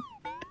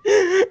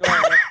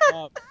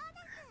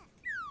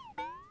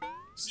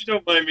 Just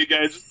don't mind me,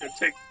 guys. Just gonna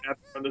take a nap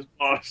from this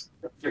boss.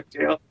 No big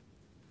deal.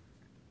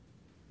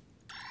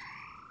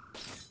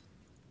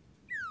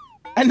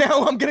 And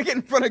now I'm gonna get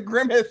in front of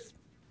Grimace.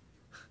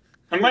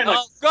 I might not.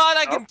 Oh God,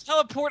 I can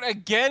teleport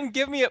again.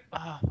 Give me a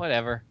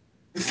whatever.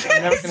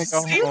 I'm never gonna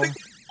go home.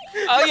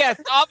 Oh yes,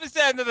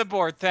 opposite end of the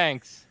board.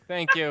 Thanks.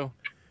 Thank you.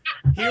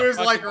 He was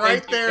like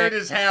right there at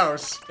his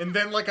house, and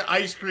then like an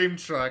ice cream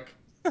truck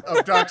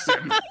abducts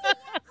him.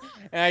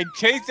 And I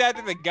chased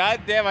after the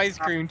goddamn ice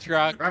cream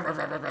truck. Playing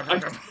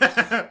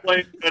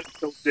that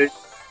so big.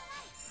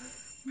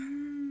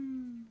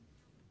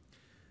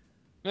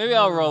 Maybe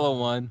I'll roll a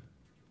 1.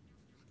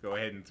 Go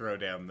ahead and throw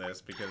down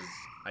this because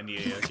I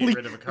need to get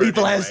rid of a card.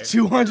 Lethal anyway. has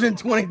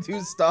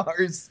 222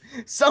 stars.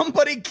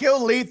 Somebody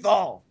kill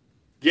Lethal.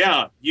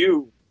 Yeah,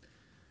 you.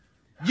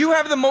 You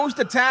have the most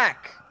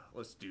attack.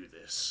 Let's do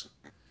this.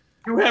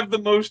 You have the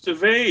most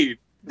evade.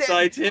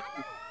 Besides him.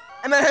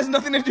 And that has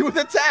nothing to do with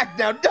attack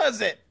now,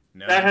 does it?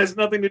 No. That has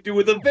nothing to do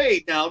with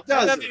evade now,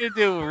 does Nothing it? to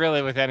do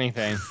really with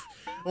anything.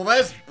 Well,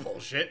 that's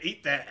bullshit.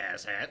 Eat that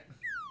asshat.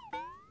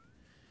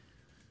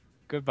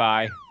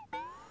 Goodbye.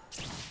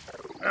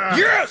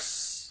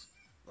 Yes!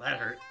 That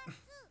hurt.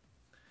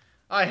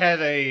 I had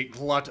a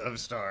glut of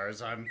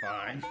stars. I'm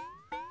fine.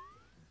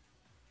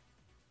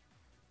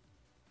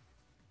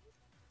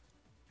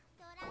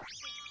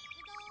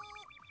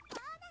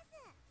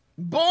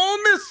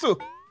 Bonus!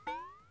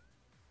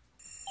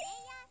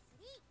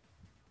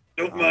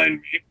 Don't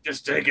mind me.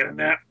 Just taking a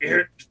nap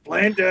here. Just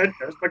playing dead.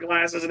 There's my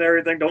glasses and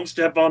everything. Don't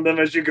step on them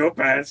as you go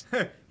past.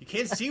 You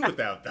can't see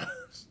without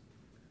those.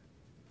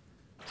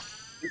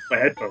 My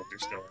headphones are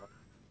still on.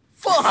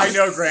 Fuck! I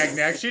know,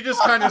 Gragnac. She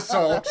just kind of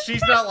sulks.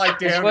 She's not like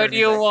down. What do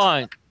you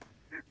want?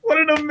 What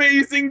an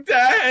amazing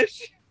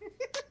dash!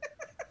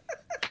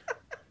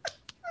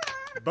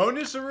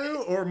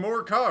 Bonusaroo or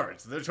more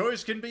cards? The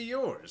choice can be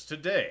yours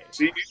today.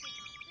 See?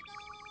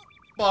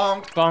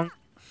 Bonk. Bonk.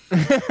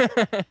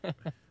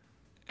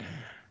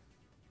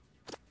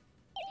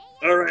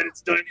 Alright,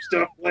 it's time to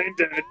stop playing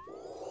dead.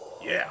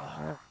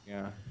 Yeah.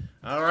 Yeah.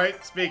 All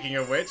right. Speaking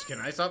of which,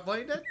 can I stop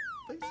playing dead,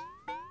 please?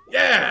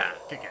 Yeah.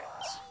 Kick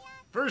ass.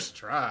 First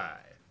try.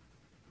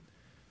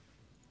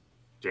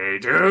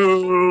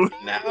 J2!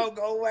 Now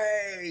go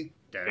away!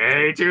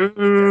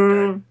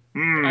 J2!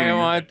 I don't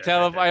want to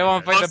tell. I don't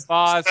want to fight the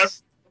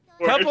boss.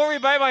 Teleport me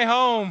by my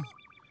home.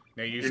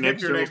 Now you skip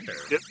your next turn.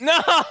 Yep.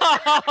 No!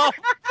 Fuck!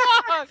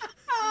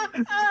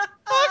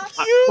 Fuck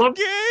you,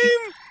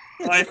 game!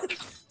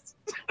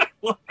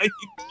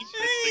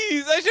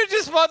 Jeez, I should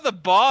just fought the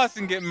boss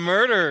and get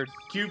murdered.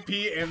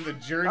 QP and the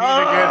journey to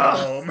get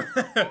home.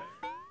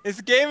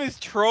 This game is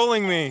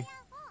trolling me.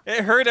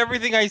 It heard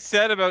everything I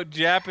said about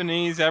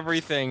Japanese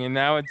everything, and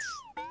now it's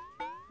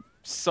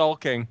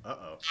sulking.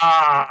 Uh-oh.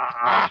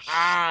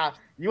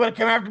 You wanna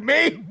come after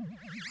me?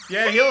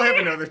 Yeah, he'll have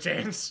another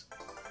chance.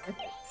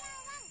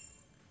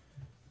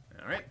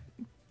 All right.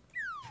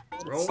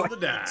 Roll the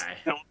die.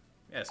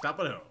 Yeah, stop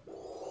at home.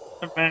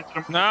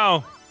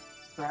 No.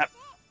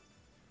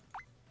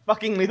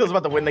 Fucking Lethal's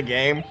about to win the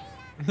game.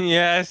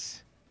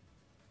 Yes.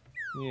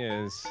 He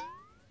is.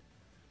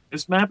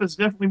 This map is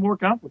definitely more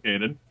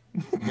complicated.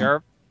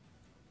 Yep.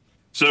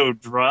 So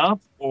drop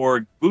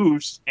or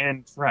boost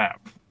and trap.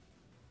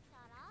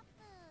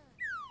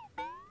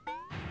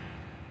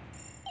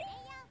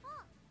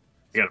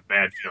 I got a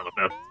bad feeling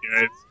about this,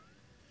 guys.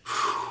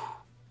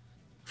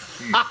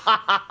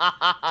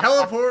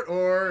 Teleport,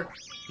 or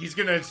he's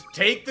gonna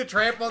take the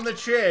trap on the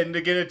chin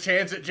to get a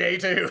chance at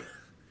J2.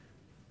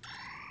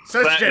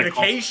 Such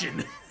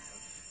dedication.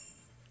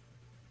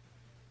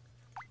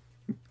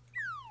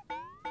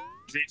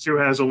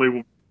 J2 has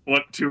only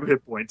 2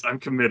 hit points. I'm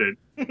committed.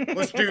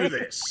 Let's do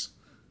this.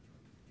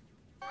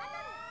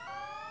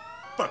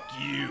 Fuck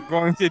you.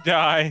 Going to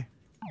die.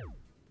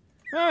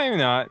 No, maybe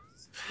not.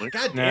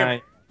 God damn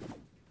it.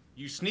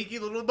 You sneaky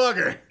little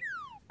bugger.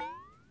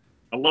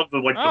 I love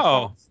the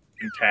the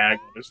tag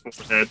on his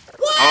forehead.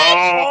 What?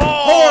 Oh!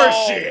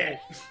 Horseshit!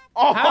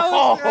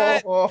 How is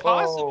that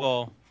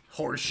possible?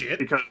 Horseshit.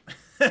 Because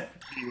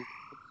he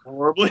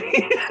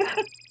horribly.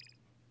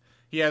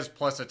 He has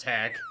plus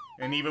attack,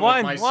 and even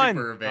with my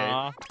super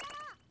evade.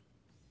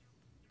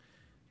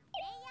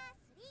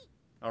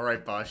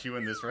 Alright, boss, you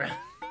win this round.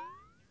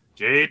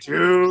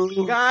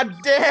 J2. God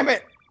damn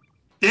it!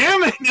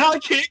 Damn it! Now I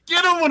can't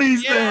get him when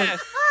he's there.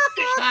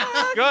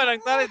 Good, I'm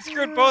glad it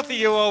screwed both of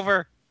you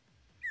over.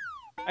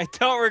 I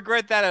don't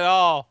regret that at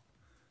all.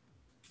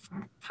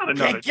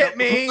 Can't get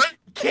me!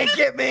 Can't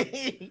get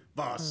me!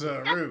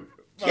 Bossaroo.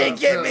 Can't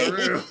get me!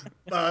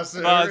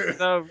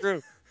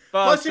 Bossaroo.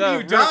 Plus,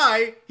 if you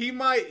die, he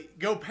might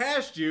go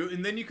past you,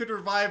 and then you could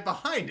revive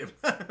behind him.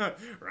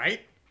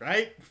 Right?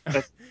 Right?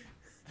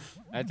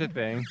 That's a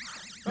thing.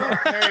 Oh,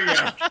 there you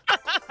go.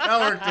 That'll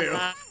work too.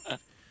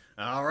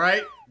 All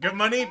right. Good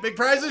money, big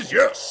prizes?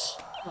 Yes!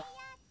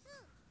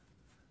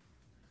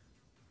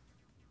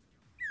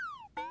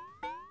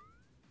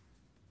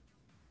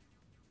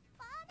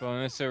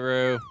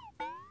 Bonus-aroo.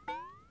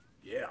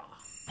 Yeah.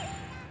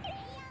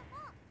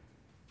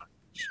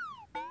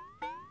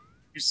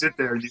 You sit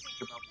there and you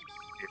think about it.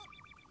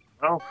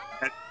 Well,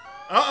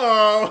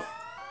 Uh-oh!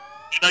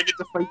 and I get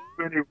to fight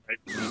you anyway.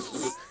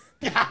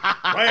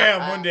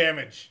 Bam! 1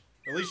 damage.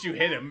 At least you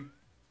hit him.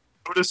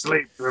 Go to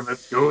sleep,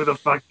 Grimmett. Go the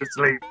fuck to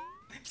sleep.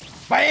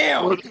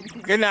 Bam!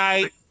 Good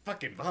night.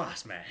 Fucking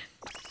boss, man.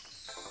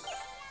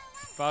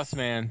 Boss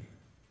man.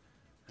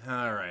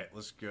 Alright,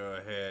 let's go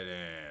ahead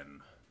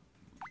and...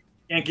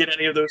 Can't get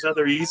any of those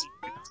other easy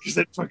because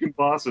that fucking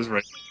boss is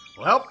right.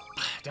 Well,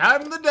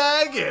 time to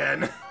die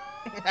again.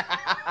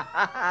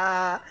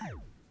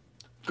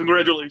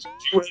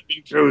 Congratulations, you have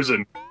been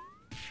chosen.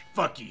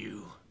 Fuck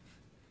you.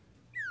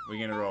 We're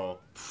gonna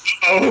roll.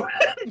 Oh!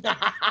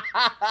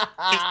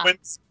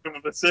 Just went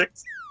with a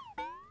 6.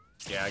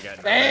 Yeah, I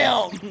got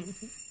Damn!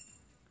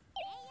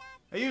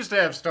 I used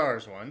to have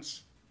stars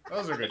once.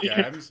 Those are good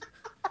times.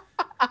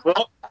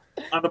 Well,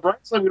 on the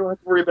bright side, we don't have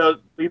to worry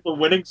about people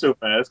winning so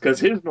fast, because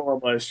his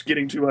normal is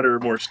getting 200 or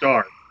more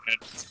stars. And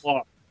it's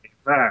long,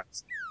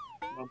 fast.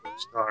 Number of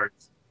stars.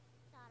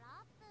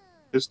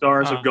 His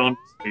stars have gone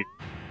to sleep.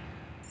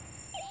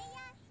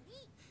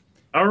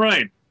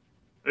 Alright.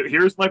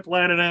 Here's my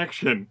plan in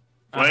action.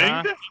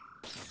 Playing dead.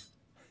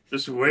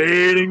 Just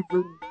waiting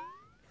for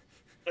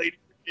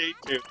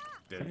J2.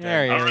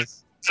 There he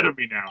is. Instead of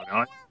me now.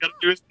 All I gotta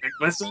do is pick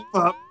myself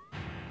up.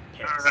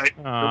 Alright.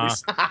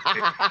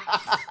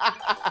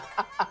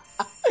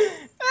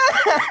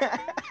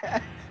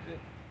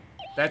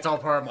 That's all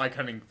part of my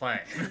cunning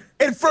plan.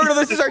 Inferno,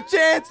 this is our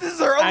chance! This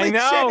is our only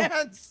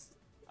chance!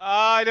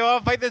 I don't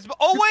want to fight this.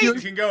 Oh, wait!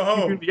 You can go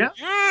home. Yeah.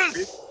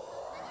 Yes!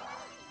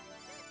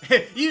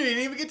 You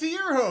didn't even get to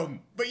your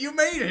home, but you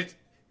made it.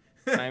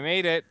 I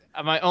made it.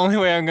 My only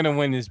way I'm going to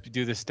win is to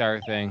do the star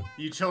thing.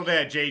 You chilled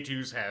at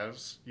J2's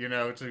house, you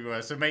know,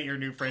 to cement your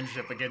new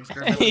friendship against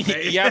Grimmett and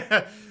me.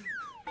 Yep.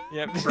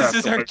 Yep, this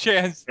is our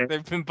chance. They've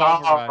been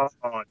compromised.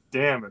 Oh,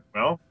 damn it.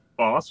 Well,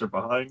 boss are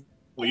behind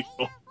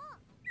lethal.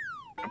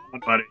 Come on,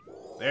 buddy.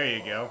 There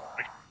you go.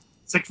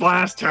 6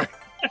 last turn.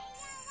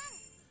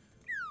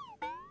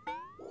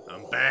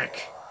 I'm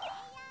back.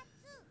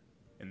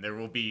 And there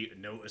will be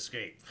no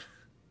escape.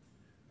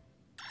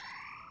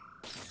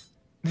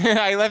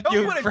 I left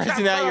you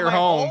present at your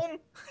home.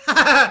 Great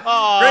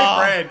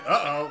friend.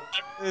 Uh-oh.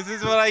 This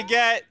is what I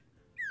get.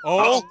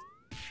 Oh.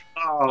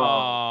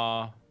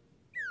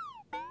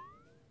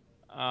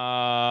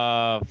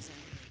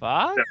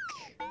 Fuck?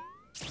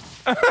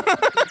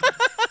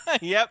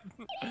 Yep.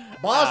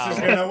 Boss is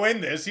gonna win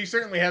this. He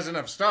certainly has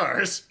enough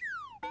stars.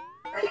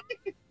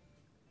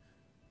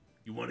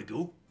 You wanna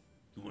go?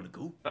 You wanna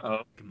go?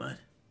 Uh-oh. Come on.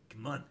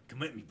 Come on.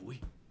 Come at me, boy.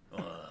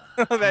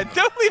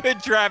 Don't leave a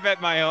trap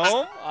at my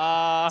home.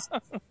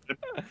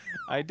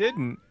 I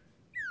didn't.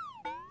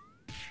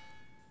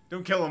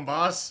 Don't kill him,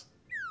 boss.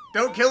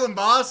 Don't kill him,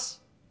 boss.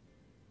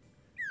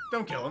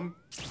 Don't kill him.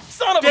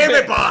 Son of a Damn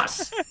bitch! it,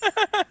 boss!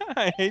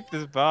 I hate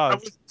this That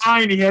boss. was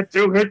fine. He had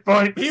 2 hit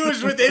points. He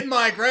was within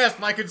my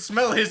grasp. I could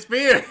smell his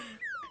spear.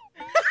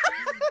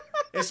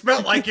 It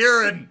smelled like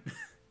urine.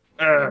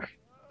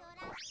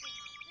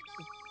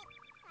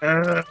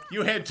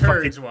 You had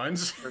turds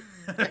once.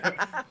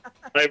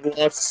 I've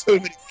lost so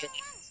many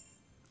points.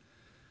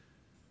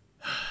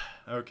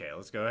 Okay,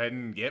 let's go ahead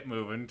and get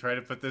moving. Try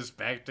to put this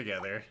back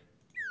together.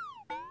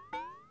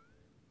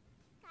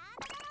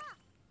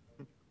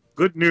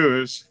 Good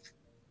news.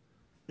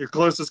 Your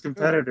closest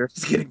competitor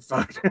is getting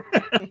fucked.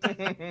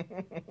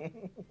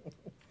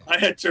 I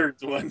had turns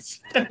once.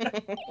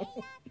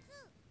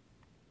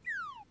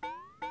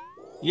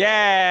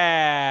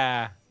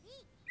 Yeah.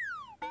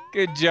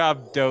 Good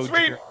job, Doge.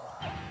 Sweet.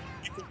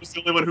 He was the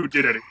only one who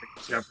did anything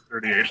in chapter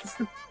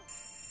 38.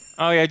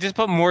 Oh yeah, just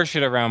put more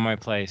shit around my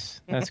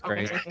place. That's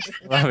great.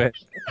 Love it.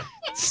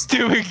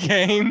 Stupid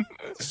game.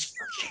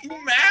 You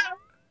mad?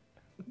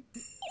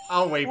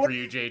 I'll wait for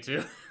you,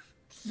 J2.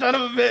 Son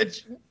of a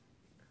bitch.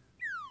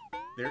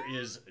 There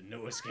is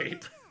no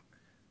escape.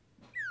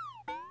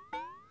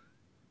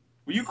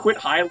 Will you quit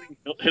hiling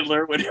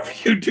Hitler whenever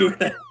you do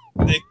that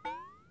thing?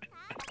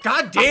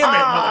 God damn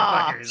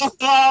it, motherfuckers!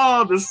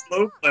 Oh, the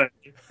slow play.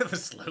 The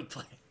slow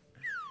play.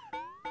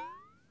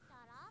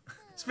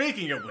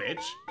 Speaking of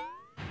which,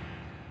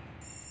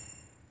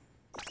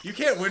 you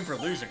can't win for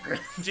losing, Grim.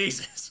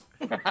 Jesus.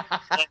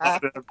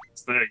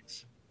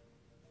 Thanks.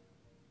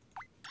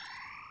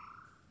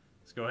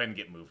 Let's go ahead and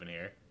get moving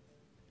here.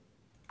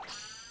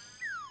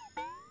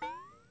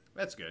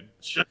 That's good.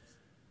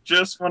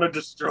 Just want to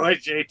destroy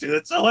J2.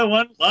 That's all I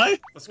want in life.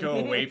 Let's go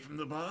away from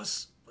the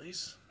boss,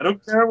 please. I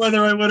don't care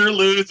whether I win or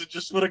lose. I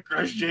just want to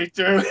crush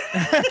J2.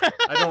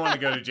 I don't want to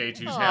go to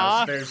J2's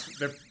house.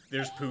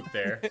 There's poop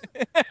there.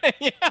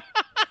 Yeah.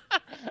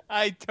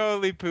 I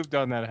totally pooped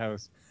on that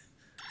house.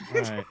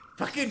 All right.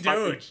 Fucking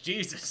Doge,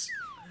 Jesus.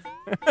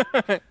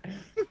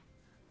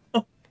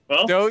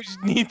 Well, Doge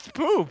needs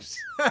poops.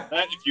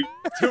 if you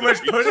Too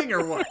much pudding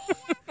or what?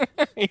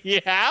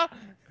 Yeah?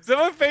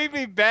 Someone fed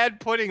me bad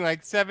pudding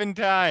like 7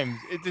 times.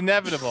 It's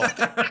inevitable.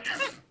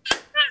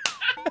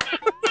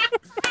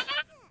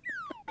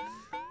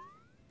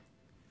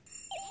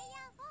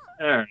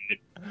 Alright.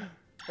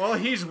 Well,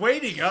 he's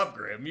waiting up,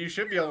 Grim. You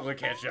should be able to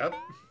catch up.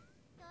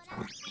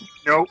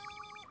 Nope.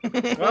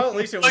 Well, at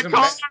least it My wasn't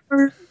bad.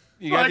 card!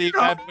 You gotta My eat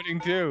God. bad pudding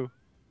too.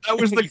 That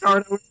was the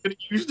card I was going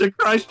to use to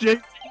crush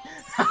J2.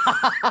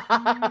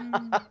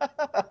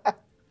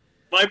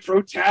 My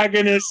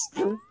protagonist.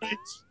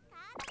 Perfect.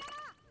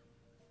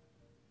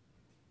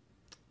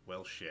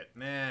 Well, shit.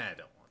 Nah, I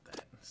don't want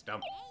that.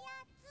 Stump.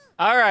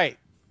 All right.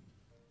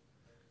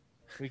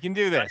 We can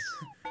do this.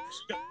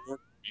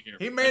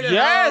 He made it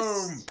Yes!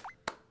 home!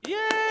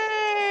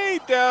 Yay,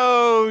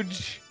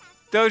 Doge.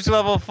 Doge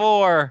level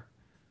 4.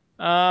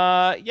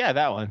 Yeah,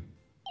 that one.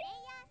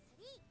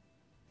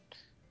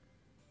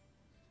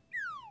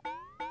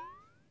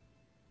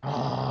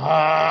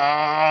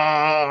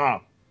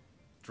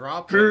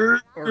 Drop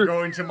it or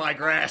go into my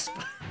grasp.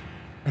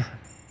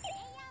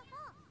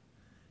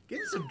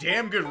 Getting some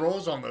damn good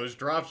rolls on those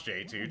drops,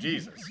 J2.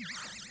 Jesus.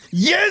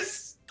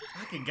 Yes!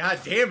 Fucking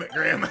goddamn it,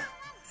 Grim.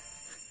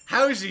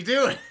 How is he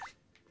doing?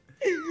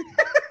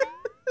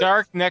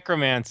 Dark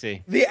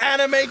necromancy. The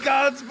anime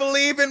gods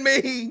believe in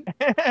me.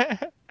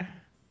 Let's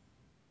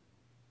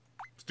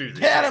do this.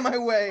 Get out of my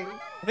way.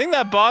 I think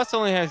that boss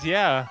only has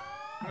yeah.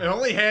 It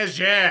only has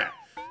yeah.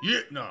 Yeah.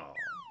 No.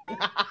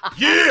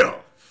 Yeah.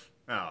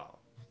 Oh.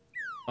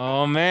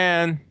 Oh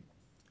man.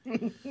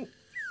 Fucking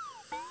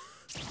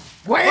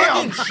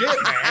Wham!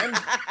 shit, man.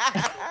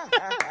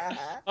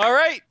 All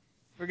right,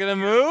 we're gonna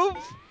move.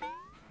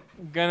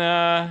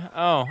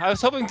 Oh, I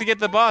was hoping to get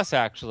the boss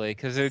actually,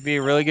 because it would be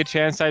a really good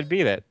chance I'd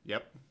beat it,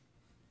 Yep.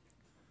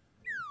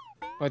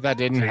 but that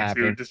didn't J2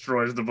 happen.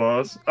 destroys the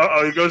boss.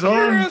 Uh-oh, he goes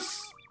home.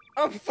 Yes!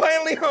 I'm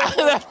finally I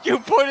home. left you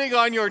pudding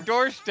on your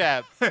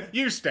doorstep.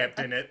 You stepped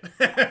in it.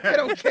 I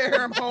don't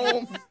care. I'm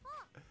home.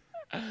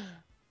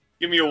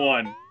 Give me a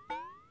 1.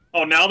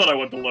 Oh, now that I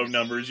want the low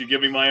numbers, you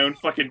give me my own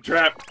fucking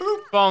trap.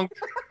 Bunk.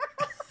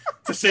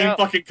 It's the same No.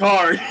 fucking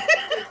card.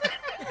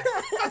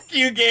 Fuck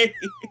you, game.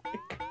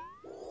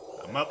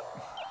 I'm up.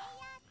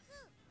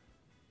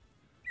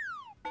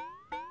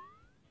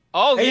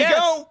 Oh There yes. you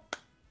go.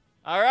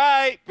 All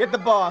right, Get the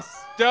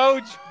boss.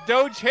 Doge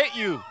hit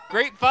you.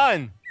 Great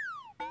fun.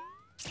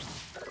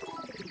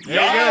 There you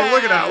go.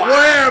 Look at that.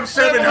 Wham!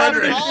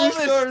 700. All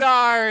the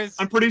stars.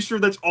 I'm pretty sure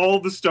that's all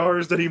the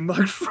stars that he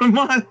mugged from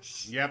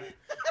us. Yep.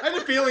 I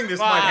had a feeling this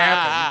might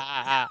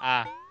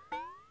happen.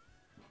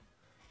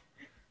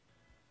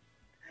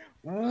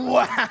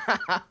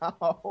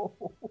 Wow.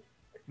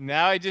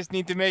 Now I just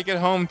need to make it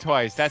home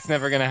twice. That's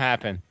never gonna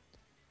happen.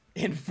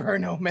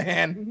 Inferno,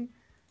 man.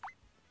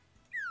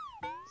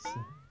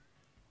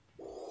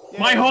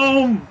 My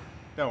home!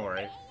 Don't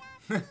worry.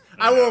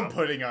 I won't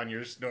pudding on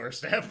your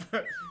doorstep.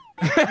 You're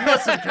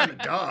not some kind of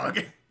dog.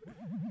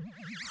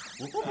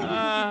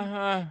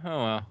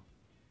 Oh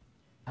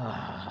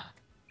well.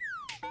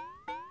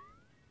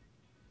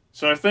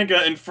 So I think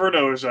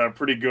Inferno is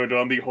pretty good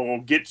on the whole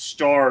get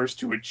stars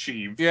to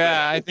achieve.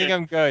 Yeah, I think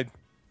I'm good.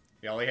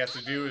 Yeah, all he has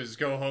to do is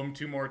go home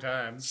 2 more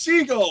times.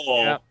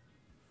 Seagull! Yeah.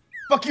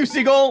 Fuck you,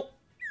 Seagull!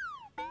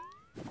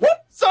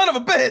 What? Son of a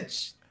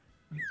bitch!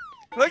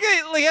 Look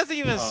at he has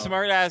even a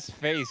smart ass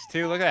face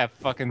too. Look at that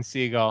fucking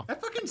seagull. That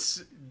fucking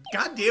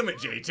God damn it,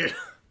 J2.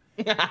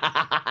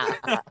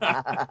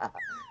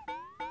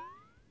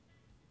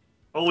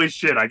 Holy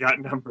shit, I got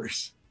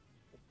numbers.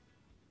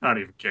 I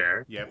don't even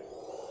care. Yep.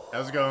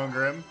 How's it going,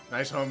 Grim?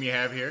 Nice home you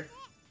have here.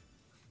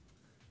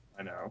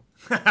 I know.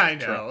 I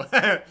know.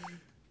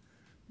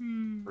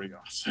 Pretty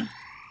awesome.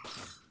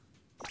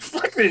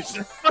 Fuck this.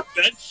 Fuck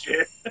that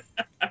shit.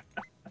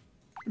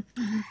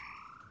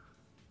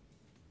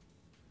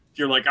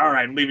 You're like,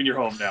 alright, I'm leaving your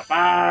home now.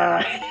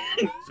 Bye!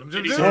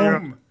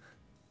 Zoom.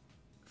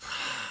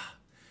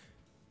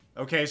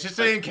 Okay, it's just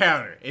an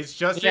encounter. It's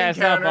just an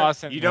encounter.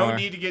 It's not you don't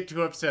need to get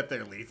too upset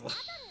there, Lethal.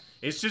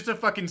 It's just a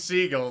fucking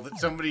seagull that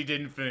somebody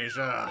didn't finish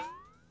off.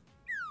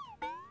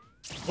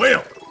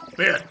 Wheel!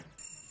 Bit!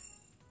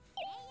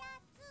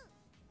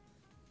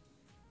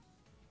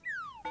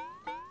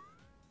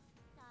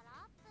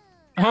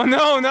 Oh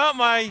no, not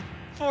my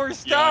 4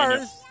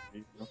 stars.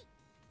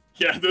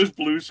 Yeah, those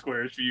blue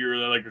squares for you are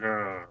like,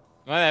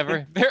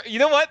 Whatever. You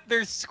know what?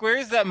 There's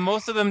squares that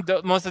most of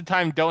the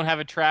time don't have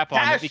a trap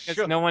on it because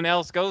no one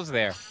else goes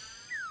there.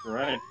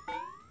 Right.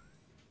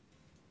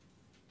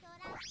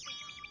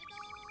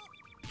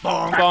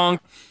 Bonk. Bonk.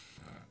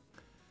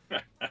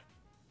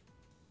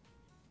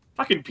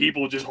 Fucking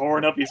people just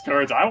whoring up these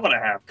cards. I want to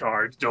have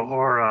cards to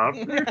whore up.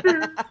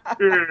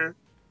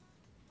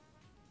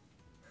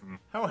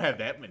 I don't have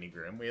that many,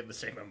 Grim. We have the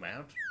same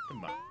amount.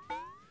 Come on.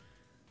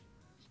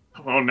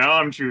 Oh, now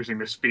I'm choosing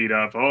to speed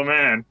up. Oh,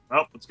 man.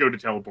 Well, let's go to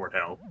teleport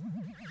hell.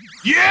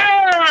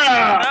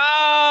 Yeah!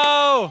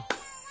 No!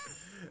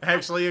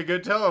 Actually, a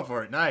good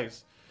teleport.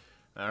 Nice.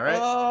 All right.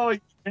 Oh,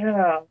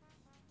 yeah.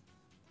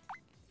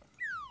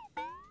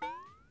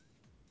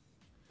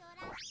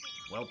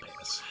 Well,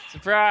 pass.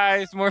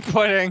 Surprise! More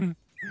pudding.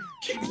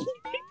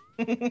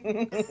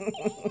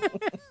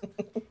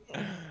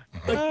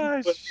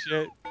 Oh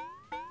shit.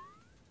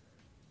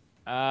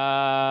 You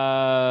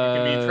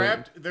can be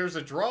trapped. There's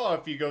a draw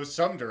if you go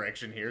some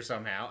direction here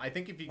somehow. I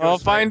think if you go. I'll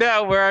find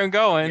out where I'm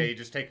going. Yeah, you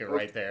just take it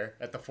right there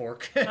at the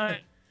fork.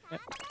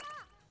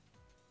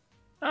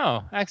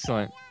 Oh,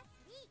 excellent.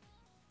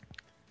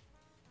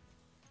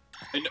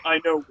 And I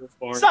know we're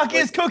far. Suck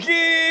his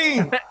cookie!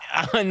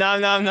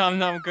 Nom nom nom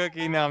nom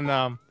cookie nom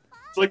nom.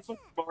 It's like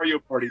fucking Mario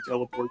Party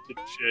teleports and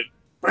shit.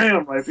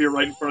 Bam! I appear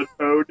right in front of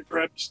Toad to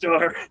grab the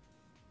star.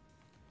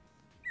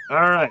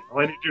 Alright, all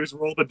I need to do is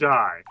roll the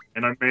die,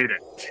 and I made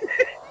it.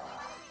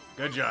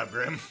 Good job,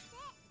 Grim.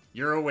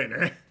 You're a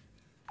winner.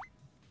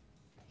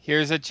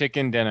 Here's a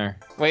chicken dinner.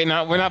 Wait,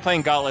 no, we're not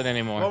playing Gauntlet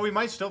anymore. Well, we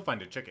might still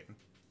find a chicken.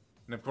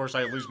 And of course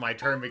I lose my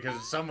turn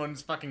because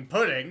someone's fucking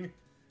pudding.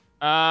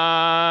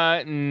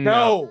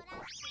 No.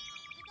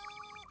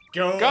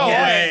 Go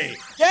away!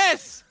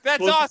 Yes! That's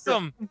Closer.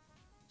 awesome!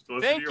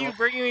 Closer Thank to you, your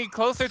bringing me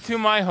closer to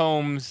my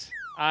homes.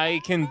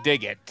 I can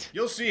dig it.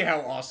 You'll see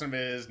how awesome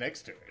it is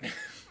next to it.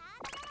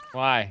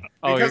 Why?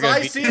 Oh, Because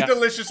I see a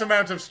delicious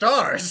amount of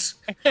stars.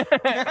 that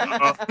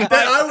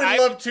I would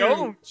love to.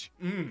 Doge.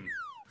 Mm.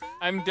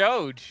 I'm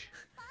Doge.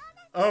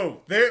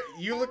 Oh, there!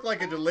 You look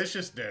like a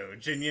delicious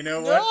Doge, and you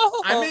know what?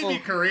 No. I may be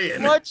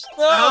Korean. Much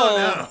no.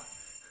 Oh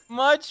no!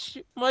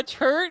 Much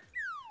hurt.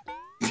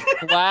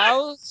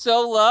 Wow,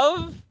 so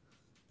love.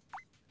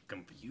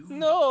 Confused.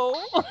 No.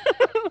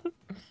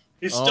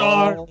 His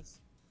star.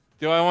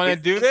 Do I want to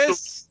do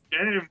this?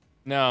 Game.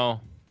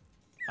 No.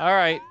 All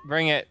right,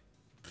 bring it.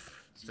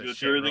 You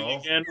sure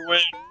think you can win?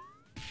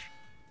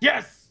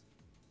 Yes!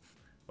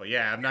 Well,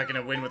 yeah, I'm not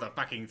gonna win with a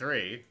fucking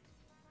 3.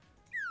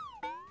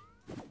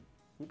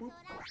 Boop, boop.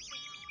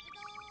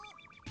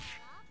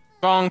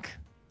 Bonk.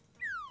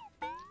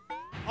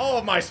 All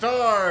of my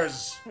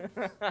stars!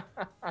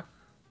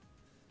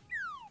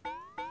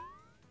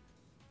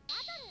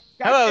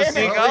 Hello, damn it.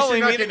 Seagull. Well, at least We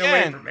you're not meet getting away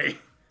again. from me.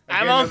 I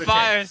I'm get on another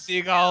fire, chance.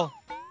 Seagull.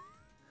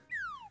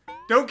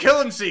 Don't kill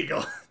him,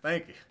 Seagull.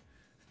 Thank you.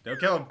 Don't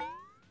kill him.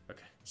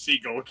 Okay.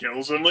 Seagull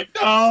kills him like,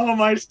 oh,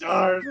 my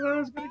stars. What I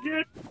was gonna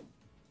get.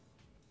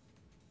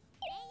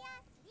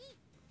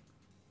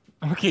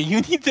 Okay,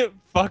 you need to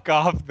fuck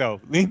off, though.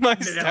 Leave my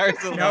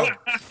stars alone.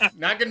 Nope.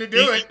 Not gonna do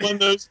He it. won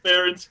those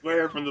fair and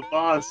square from the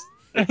boss.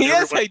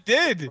 Yes, I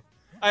did.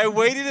 I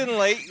waited and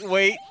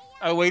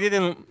I waited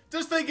and...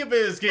 Just think of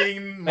it as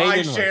getting my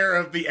Maiden share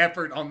of the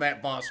effort on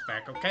that boss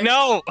pack, okay?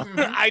 No!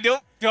 I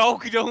don't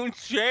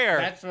share.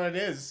 That's what it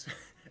is.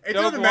 It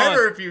Don't doesn't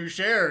matter if you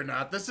share or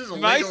not. This is a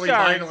My legally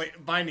stars.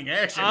 binding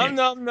action. I'm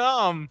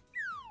nom.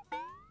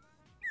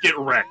 Get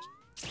wrecked.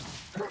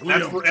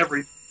 That's for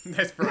every.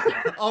 That's for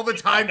all the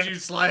times you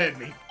slighted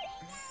me.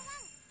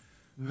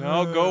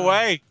 No, go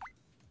away.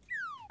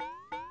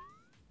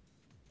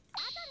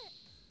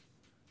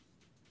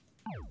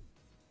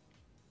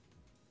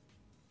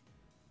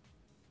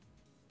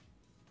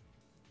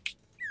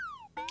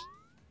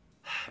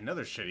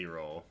 Another shitty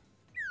roll.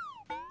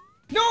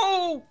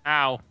 No! No!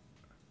 Ow.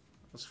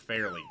 That's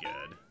fairly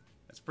good.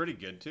 That's pretty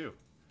good, too.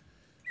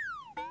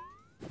 But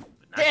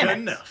not Damn good it.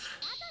 enough.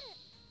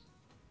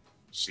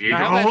 Now,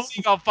 how Seagull? that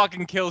seagull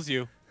fucking kills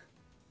you.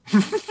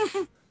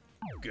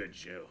 Good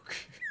joke.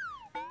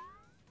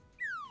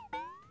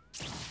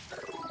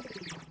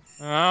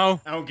 Oh.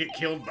 I don't get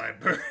killed by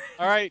birds.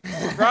 All right,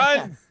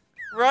 run,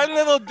 run,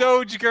 little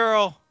Doge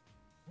girl.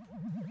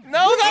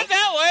 No, not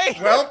that way.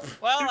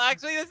 Well,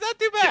 actually, that's not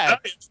too bad.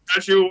 It's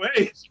got you away.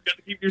 You got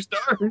to keep your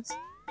stars.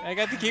 I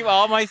got to keep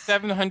all my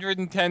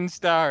 710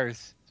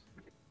 stars.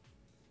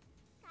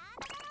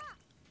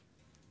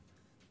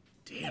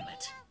 Damn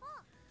it.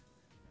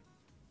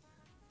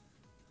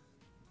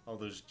 All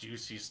those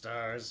juicy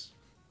stars.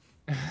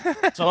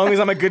 So long as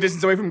I'm a good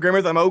distance away from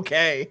Grimmeth, I'm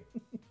okay.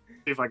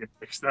 See if I can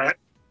fix that.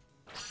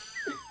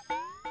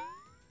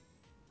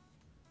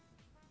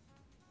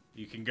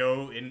 You can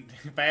go in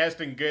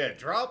fast and get a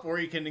drop, or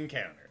you can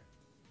encounter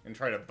and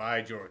try to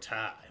bide your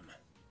time.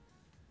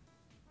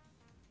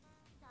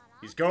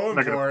 He's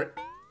going for it.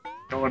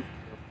 Going.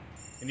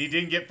 And he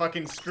didn't get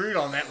fucking screwed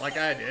on that like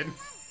I did.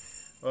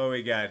 What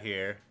we got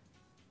here?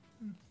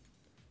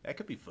 That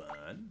could be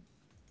fun.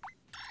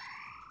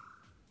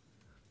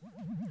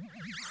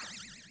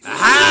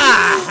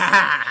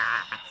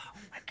 Aha! Oh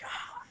my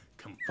god.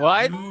 Come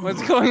What? through.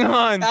 What's going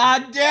on?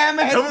 God damn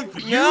it! Coming for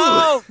you!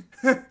 No!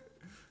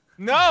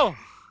 No!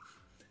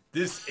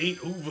 This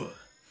ain't over.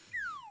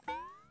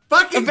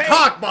 Fucking Evade!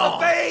 cockball!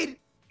 Evade!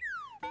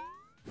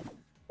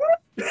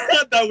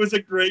 That was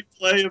a great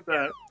play of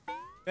that.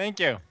 Thank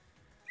you.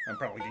 I'm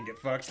probably gonna get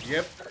fucked.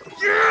 Yep.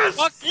 Yes!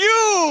 Fuck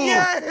you!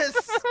 Yes!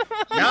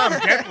 Now I'm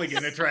definitely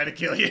gonna try to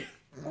kill you.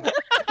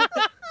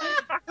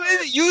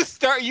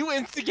 You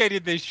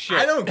instigated this shit.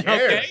 I don't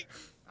care. Okay?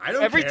 I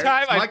don't Every care.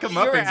 time It's I my beat your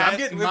comeuppance. I'm ass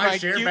getting with my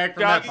share cute back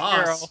from that doggy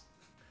boss. girl,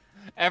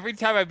 every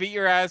time I beat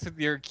your ass with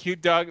your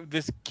cute dog,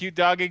 this cute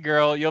doggy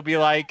girl, you'll be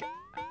like,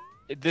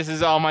 "This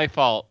is all my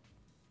fault."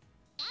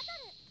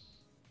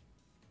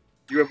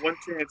 You have one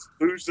chance.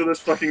 Lose to this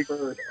fucking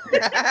bird.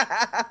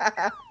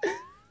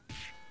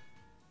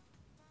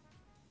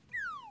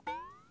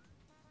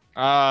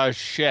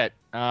 Shit.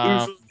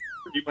 Lose,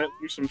 you might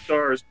lose some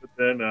stars, but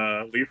then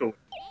lethal.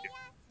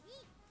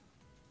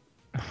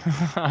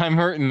 I'm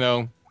hurting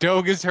though.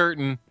 Dog is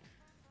hurting.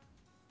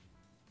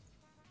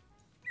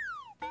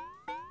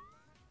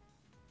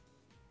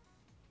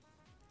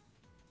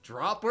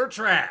 Drop or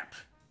trap.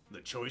 The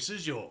choice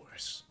is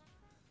yours.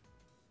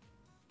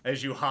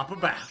 As you hop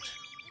about.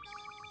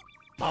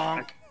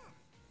 Bonk.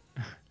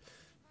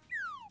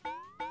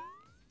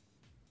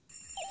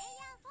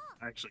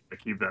 Actually, I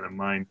keep that in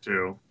mind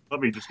too. Let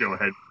me just go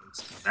ahead and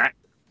smack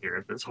here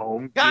at this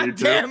home. God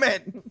damn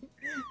it!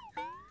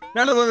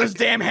 None of those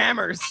damn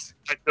hammers.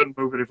 I couldn't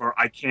move it any far.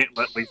 I can't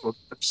let lethal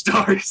get the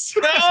stars.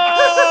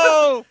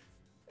 No!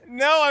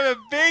 No, I'm a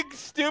big,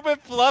 stupid,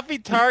 fluffy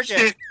target.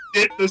 Can't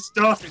get the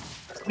stars.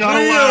 It's not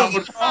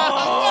allowed.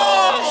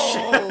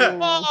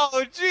 Oh!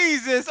 Oh,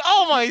 Jesus!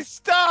 Oh, my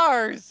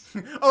stars!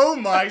 Oh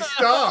my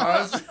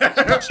stars! I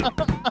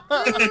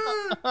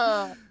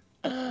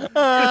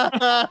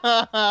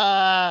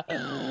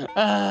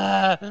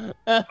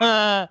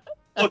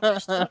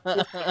just had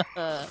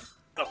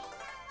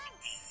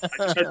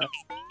to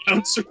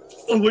down so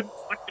I wouldn't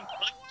fucking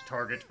punch.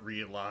 Target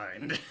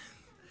realigned.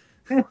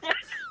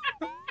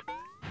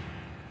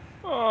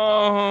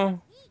 Oh.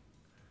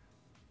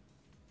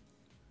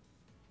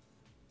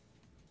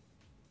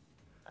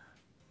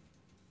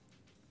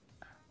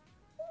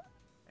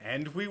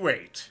 And we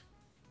wait.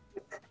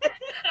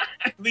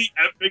 The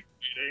epic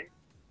meeting.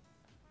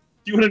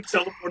 Do you want to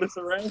teleport us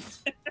around?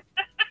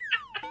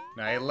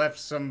 I left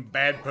some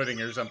bad pudding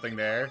or something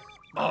there.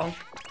 Bonk.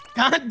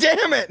 God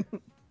damn it!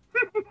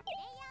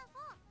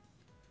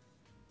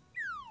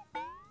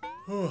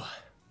 Whew.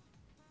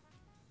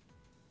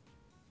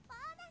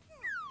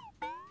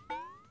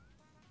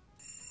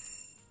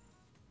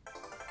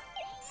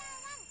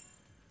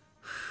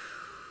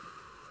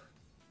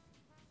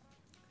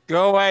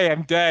 Go away,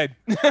 I'm dead.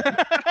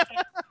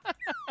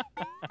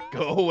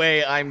 Go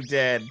away, I'm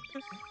dead.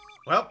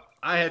 Well,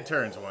 I had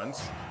turns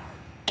once.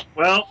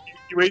 Well,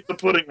 you ate the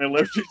pudding that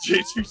left your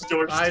J2's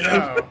doorstep. I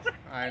know.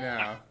 I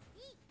know.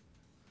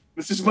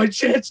 This is my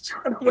chance to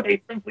run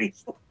away from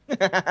Lethal.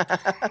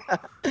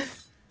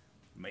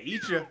 May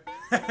eat ya.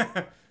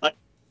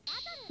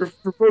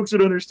 For folks who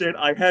don't understand,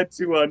 I had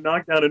to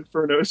knock down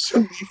Inferno so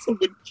Lethal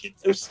wouldn't get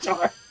their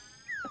star.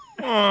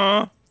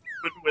 Aww.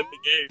 Wouldn't win the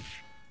game.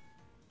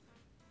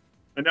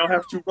 I now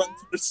have to run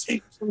to the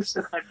same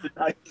person I've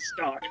denied the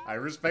star. I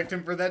respect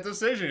him for that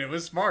decision. It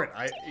was smart.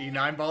 He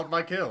 9-balled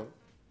my kill.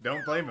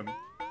 Don't blame him.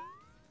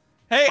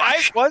 Hey,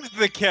 I was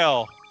the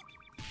kill.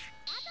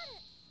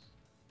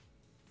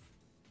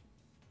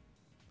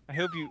 I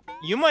hope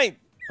you might.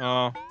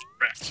 Oh,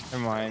 Correct.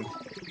 never mind.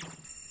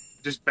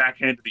 Just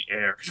backhand to the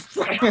air.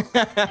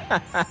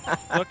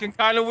 Looking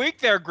kind of weak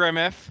there,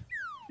 Grimmeth.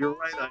 You're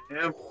right, I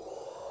am.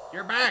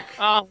 You're back.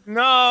 Oh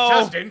no!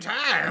 Just in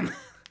time.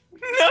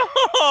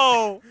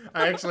 No!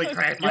 I actually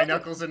cracked my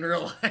knuckles in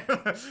real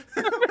life.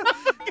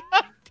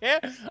 God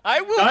can't.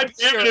 I will. God beat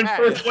damn your it, ass.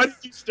 Inferno, why did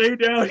you stay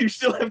down? You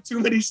still have too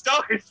many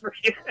stars for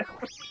you.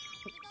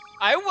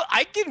 I will.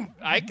 I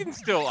can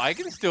still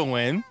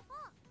win.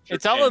 Sure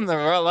It's all can. in the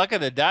luck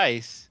of the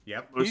dice.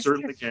 Yep. Most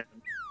certainly can.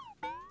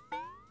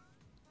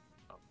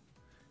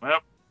 Well,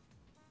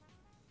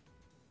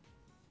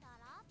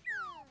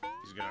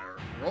 He's gonna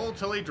roll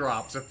till he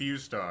drops a few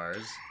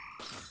stars.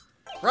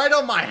 Right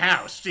on my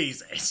house,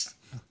 Jesus.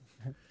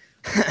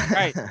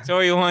 Right. So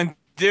what you want to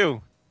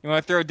do? You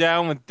want to throw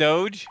down with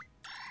Doge?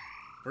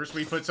 First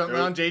we put something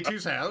on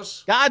J2's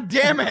house. God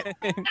damn it!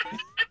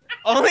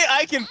 Only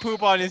I can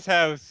poop on his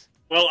house.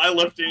 well, I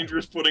left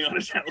Dangerous pudding on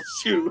his house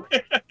too.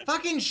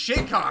 Fucking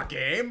shitcock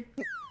game.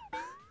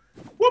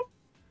 Whoop.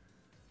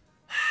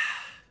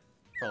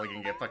 Probably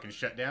gonna get fucking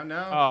shut down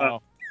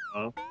now.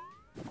 Oh.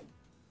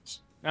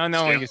 Now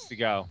no one gets to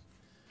go.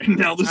 And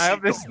now the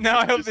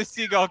I hope the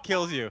seagull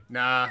kills you.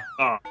 Nah.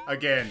 Oh.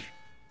 Again,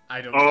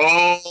 I don't.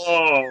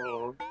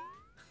 Oh.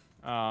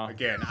 Oh.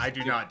 Again, I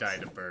do not die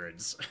to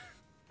birds.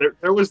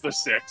 There was the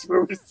 6.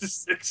 Where was the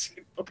 6?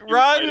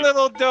 Run,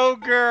 little dough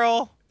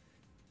girl.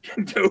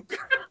 Dope.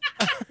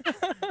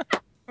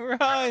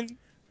 Run.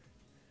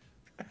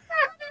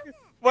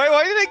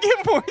 Why did I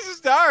get more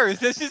stars?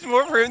 That's just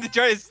more for him to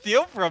try to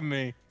steal from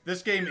me.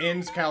 This game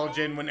ends,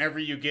 Kalajin, whenever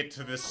you get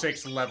to the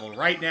 6th level.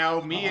 Right now,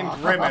 me and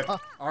Grimmeth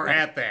are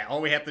at that. All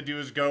we have to do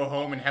is go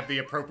home and have the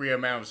appropriate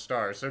amount of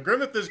stars. So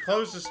Grimmeth is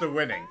closest to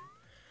winning.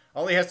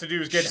 All he has to do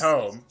is get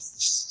home.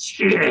 Just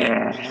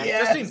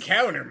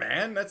encounter,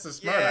 man. That's a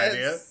smart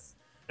idea.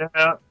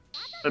 Yeah.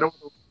 I don't.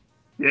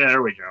 Yeah,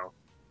 there we go.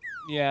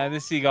 Yeah,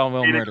 this seagull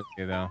will murder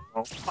you, though.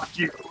 Oh, fuck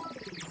you.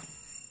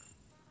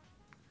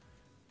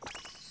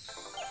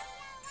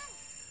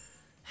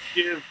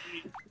 Give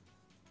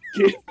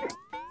me.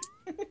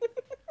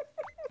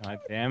 God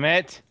damn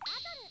it.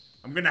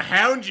 I'm gonna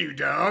hound you,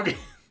 dog.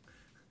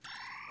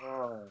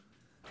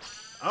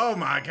 Oh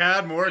my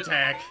god, more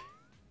attack.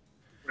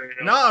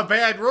 Not a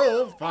bad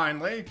roll,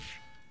 finally.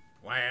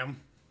 Wham.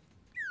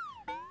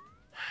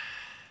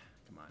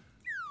 Come on.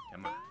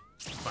 Come on.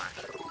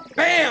 Fuck.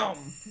 Bam!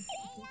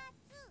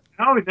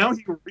 Now he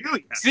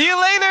really has. See you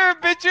later,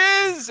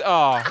 bitches!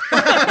 Oh.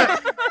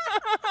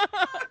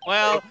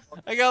 Well,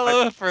 I got a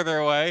little further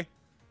away.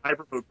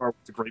 Hyperboat Bar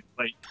was a great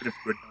play, even if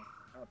you had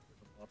not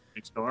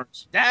 8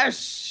 stars.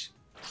 Dash!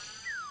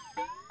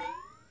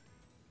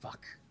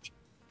 Fuck.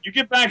 You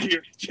get back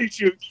here, you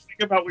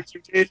think about what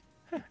you did.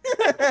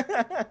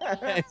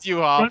 As you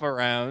hop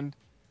around.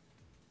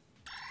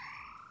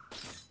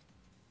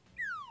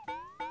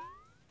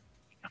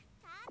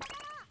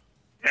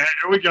 Yeah,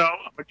 here we go.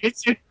 I'm gonna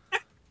get you.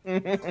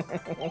 Let's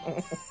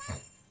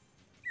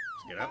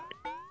get up.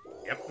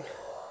 Yep.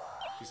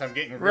 At least I'm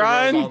getting rid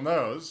Run. of on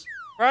those.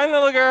 Run,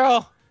 little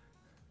girl.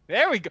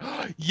 There we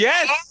go.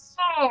 Yes!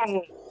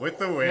 Oh! With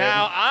the win.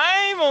 Now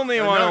I'm only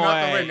No, one no, away.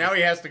 not the win. Now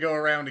he has to go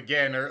around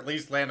again, or at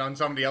least land on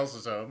somebody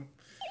else's home.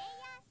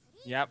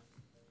 Yep.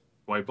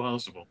 Quite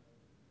possible.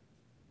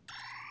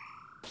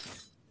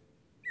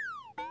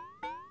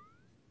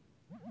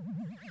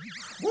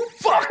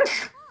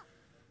 Fuck!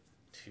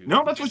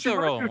 No, that's what Still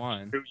you roll do.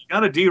 one. You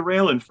gotta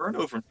derail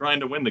Inferno from trying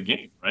to win the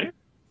game, right?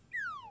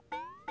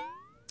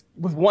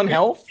 With 1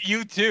 health?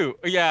 You too.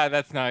 Yeah,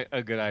 that's not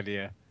a good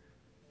idea.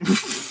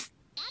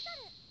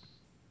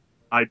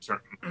 I turn.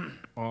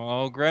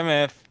 Oh,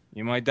 Grimmeth,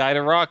 you might die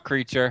to rock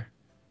creature.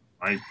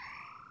 I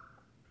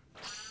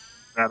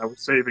was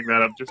saving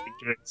that up just in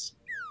case.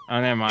 Oh,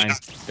 never mind.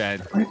 It's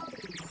dead.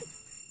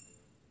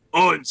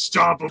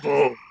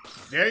 Unstoppable!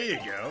 There you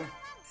go.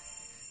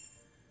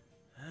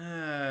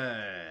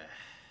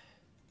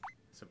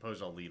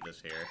 Suppose I'll leave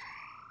this here.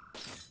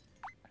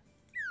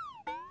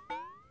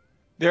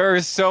 There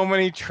are so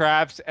many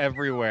traps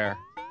everywhere.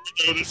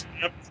 Oh, this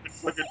map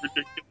is fucking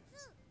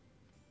ridiculous.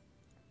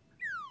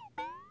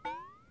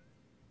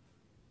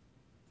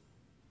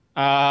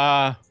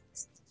 Oh,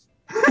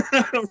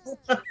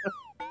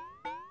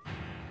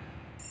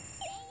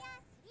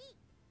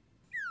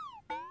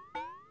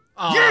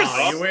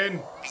 Yes! you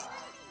win.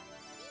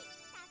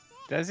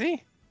 Does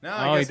he? No,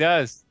 Oh, he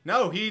does.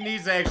 No, he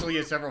needs to actually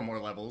get several more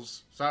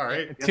levels.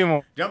 Sorry. Two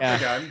more. Jump Yeah.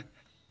 the gun.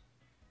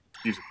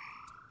 Use it.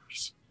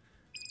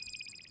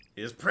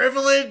 His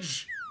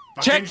privilege.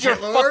 Check your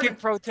shitlord. fucking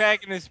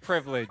protagonist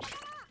privilege.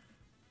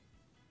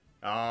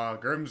 Oh,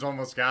 Grimm's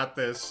almost got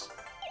this.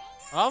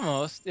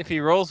 Almost, if he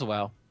rolls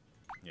well.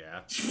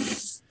 Yeah.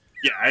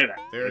 Yeah, I know.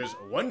 There's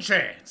one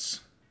chance.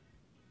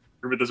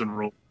 Remember, it doesn't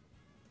roll.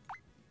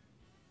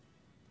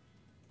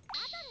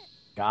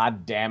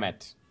 God damn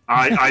it.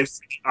 I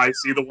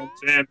see the one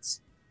chance.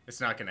 It's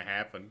not gonna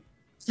happen.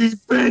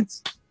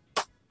 Defense!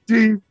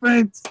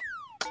 Defense!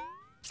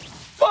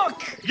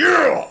 Fuck!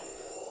 Yeah!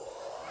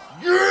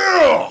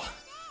 Yeah!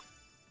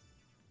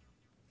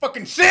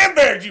 Fucking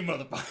sandbagged you,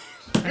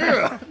 motherfucker!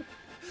 Yeah!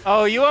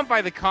 Oh, you went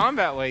by the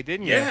combat way,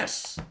 didn't you?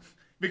 Yes!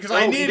 Because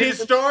I need his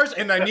stars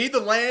and I need the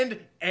land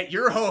at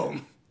your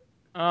home.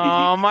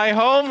 Oh, my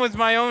home was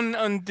my own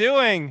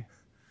undoing.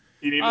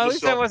 He needed Oh, at the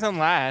least I star. wasn't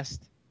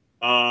last.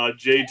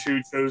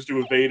 J2 chose to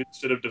evade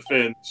instead of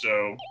defend,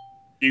 so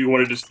he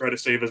wanted to try to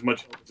save as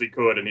much health as he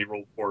could, and he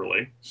rolled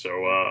poorly.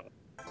 So,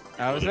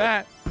 how was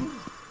that?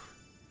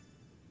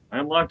 I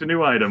unlocked a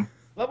new item.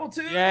 Level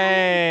 2.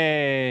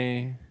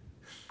 Yay!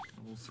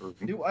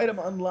 New item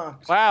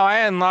unlocked. Wow, I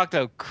unlocked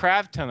a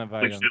crap ton of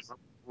items.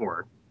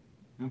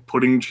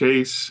 Pudding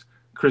Chase,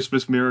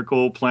 Christmas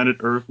Miracle, Planet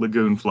Earth,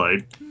 Lagoon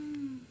Flight.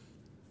 New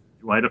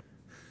item.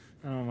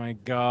 Oh my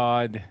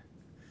god.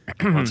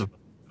 Lots of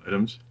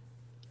items.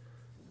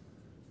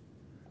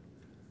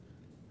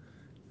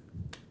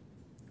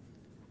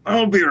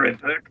 I'll be right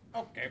back.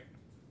 Okay.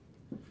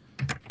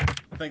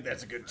 I think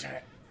that's a good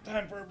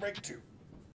time for a break too.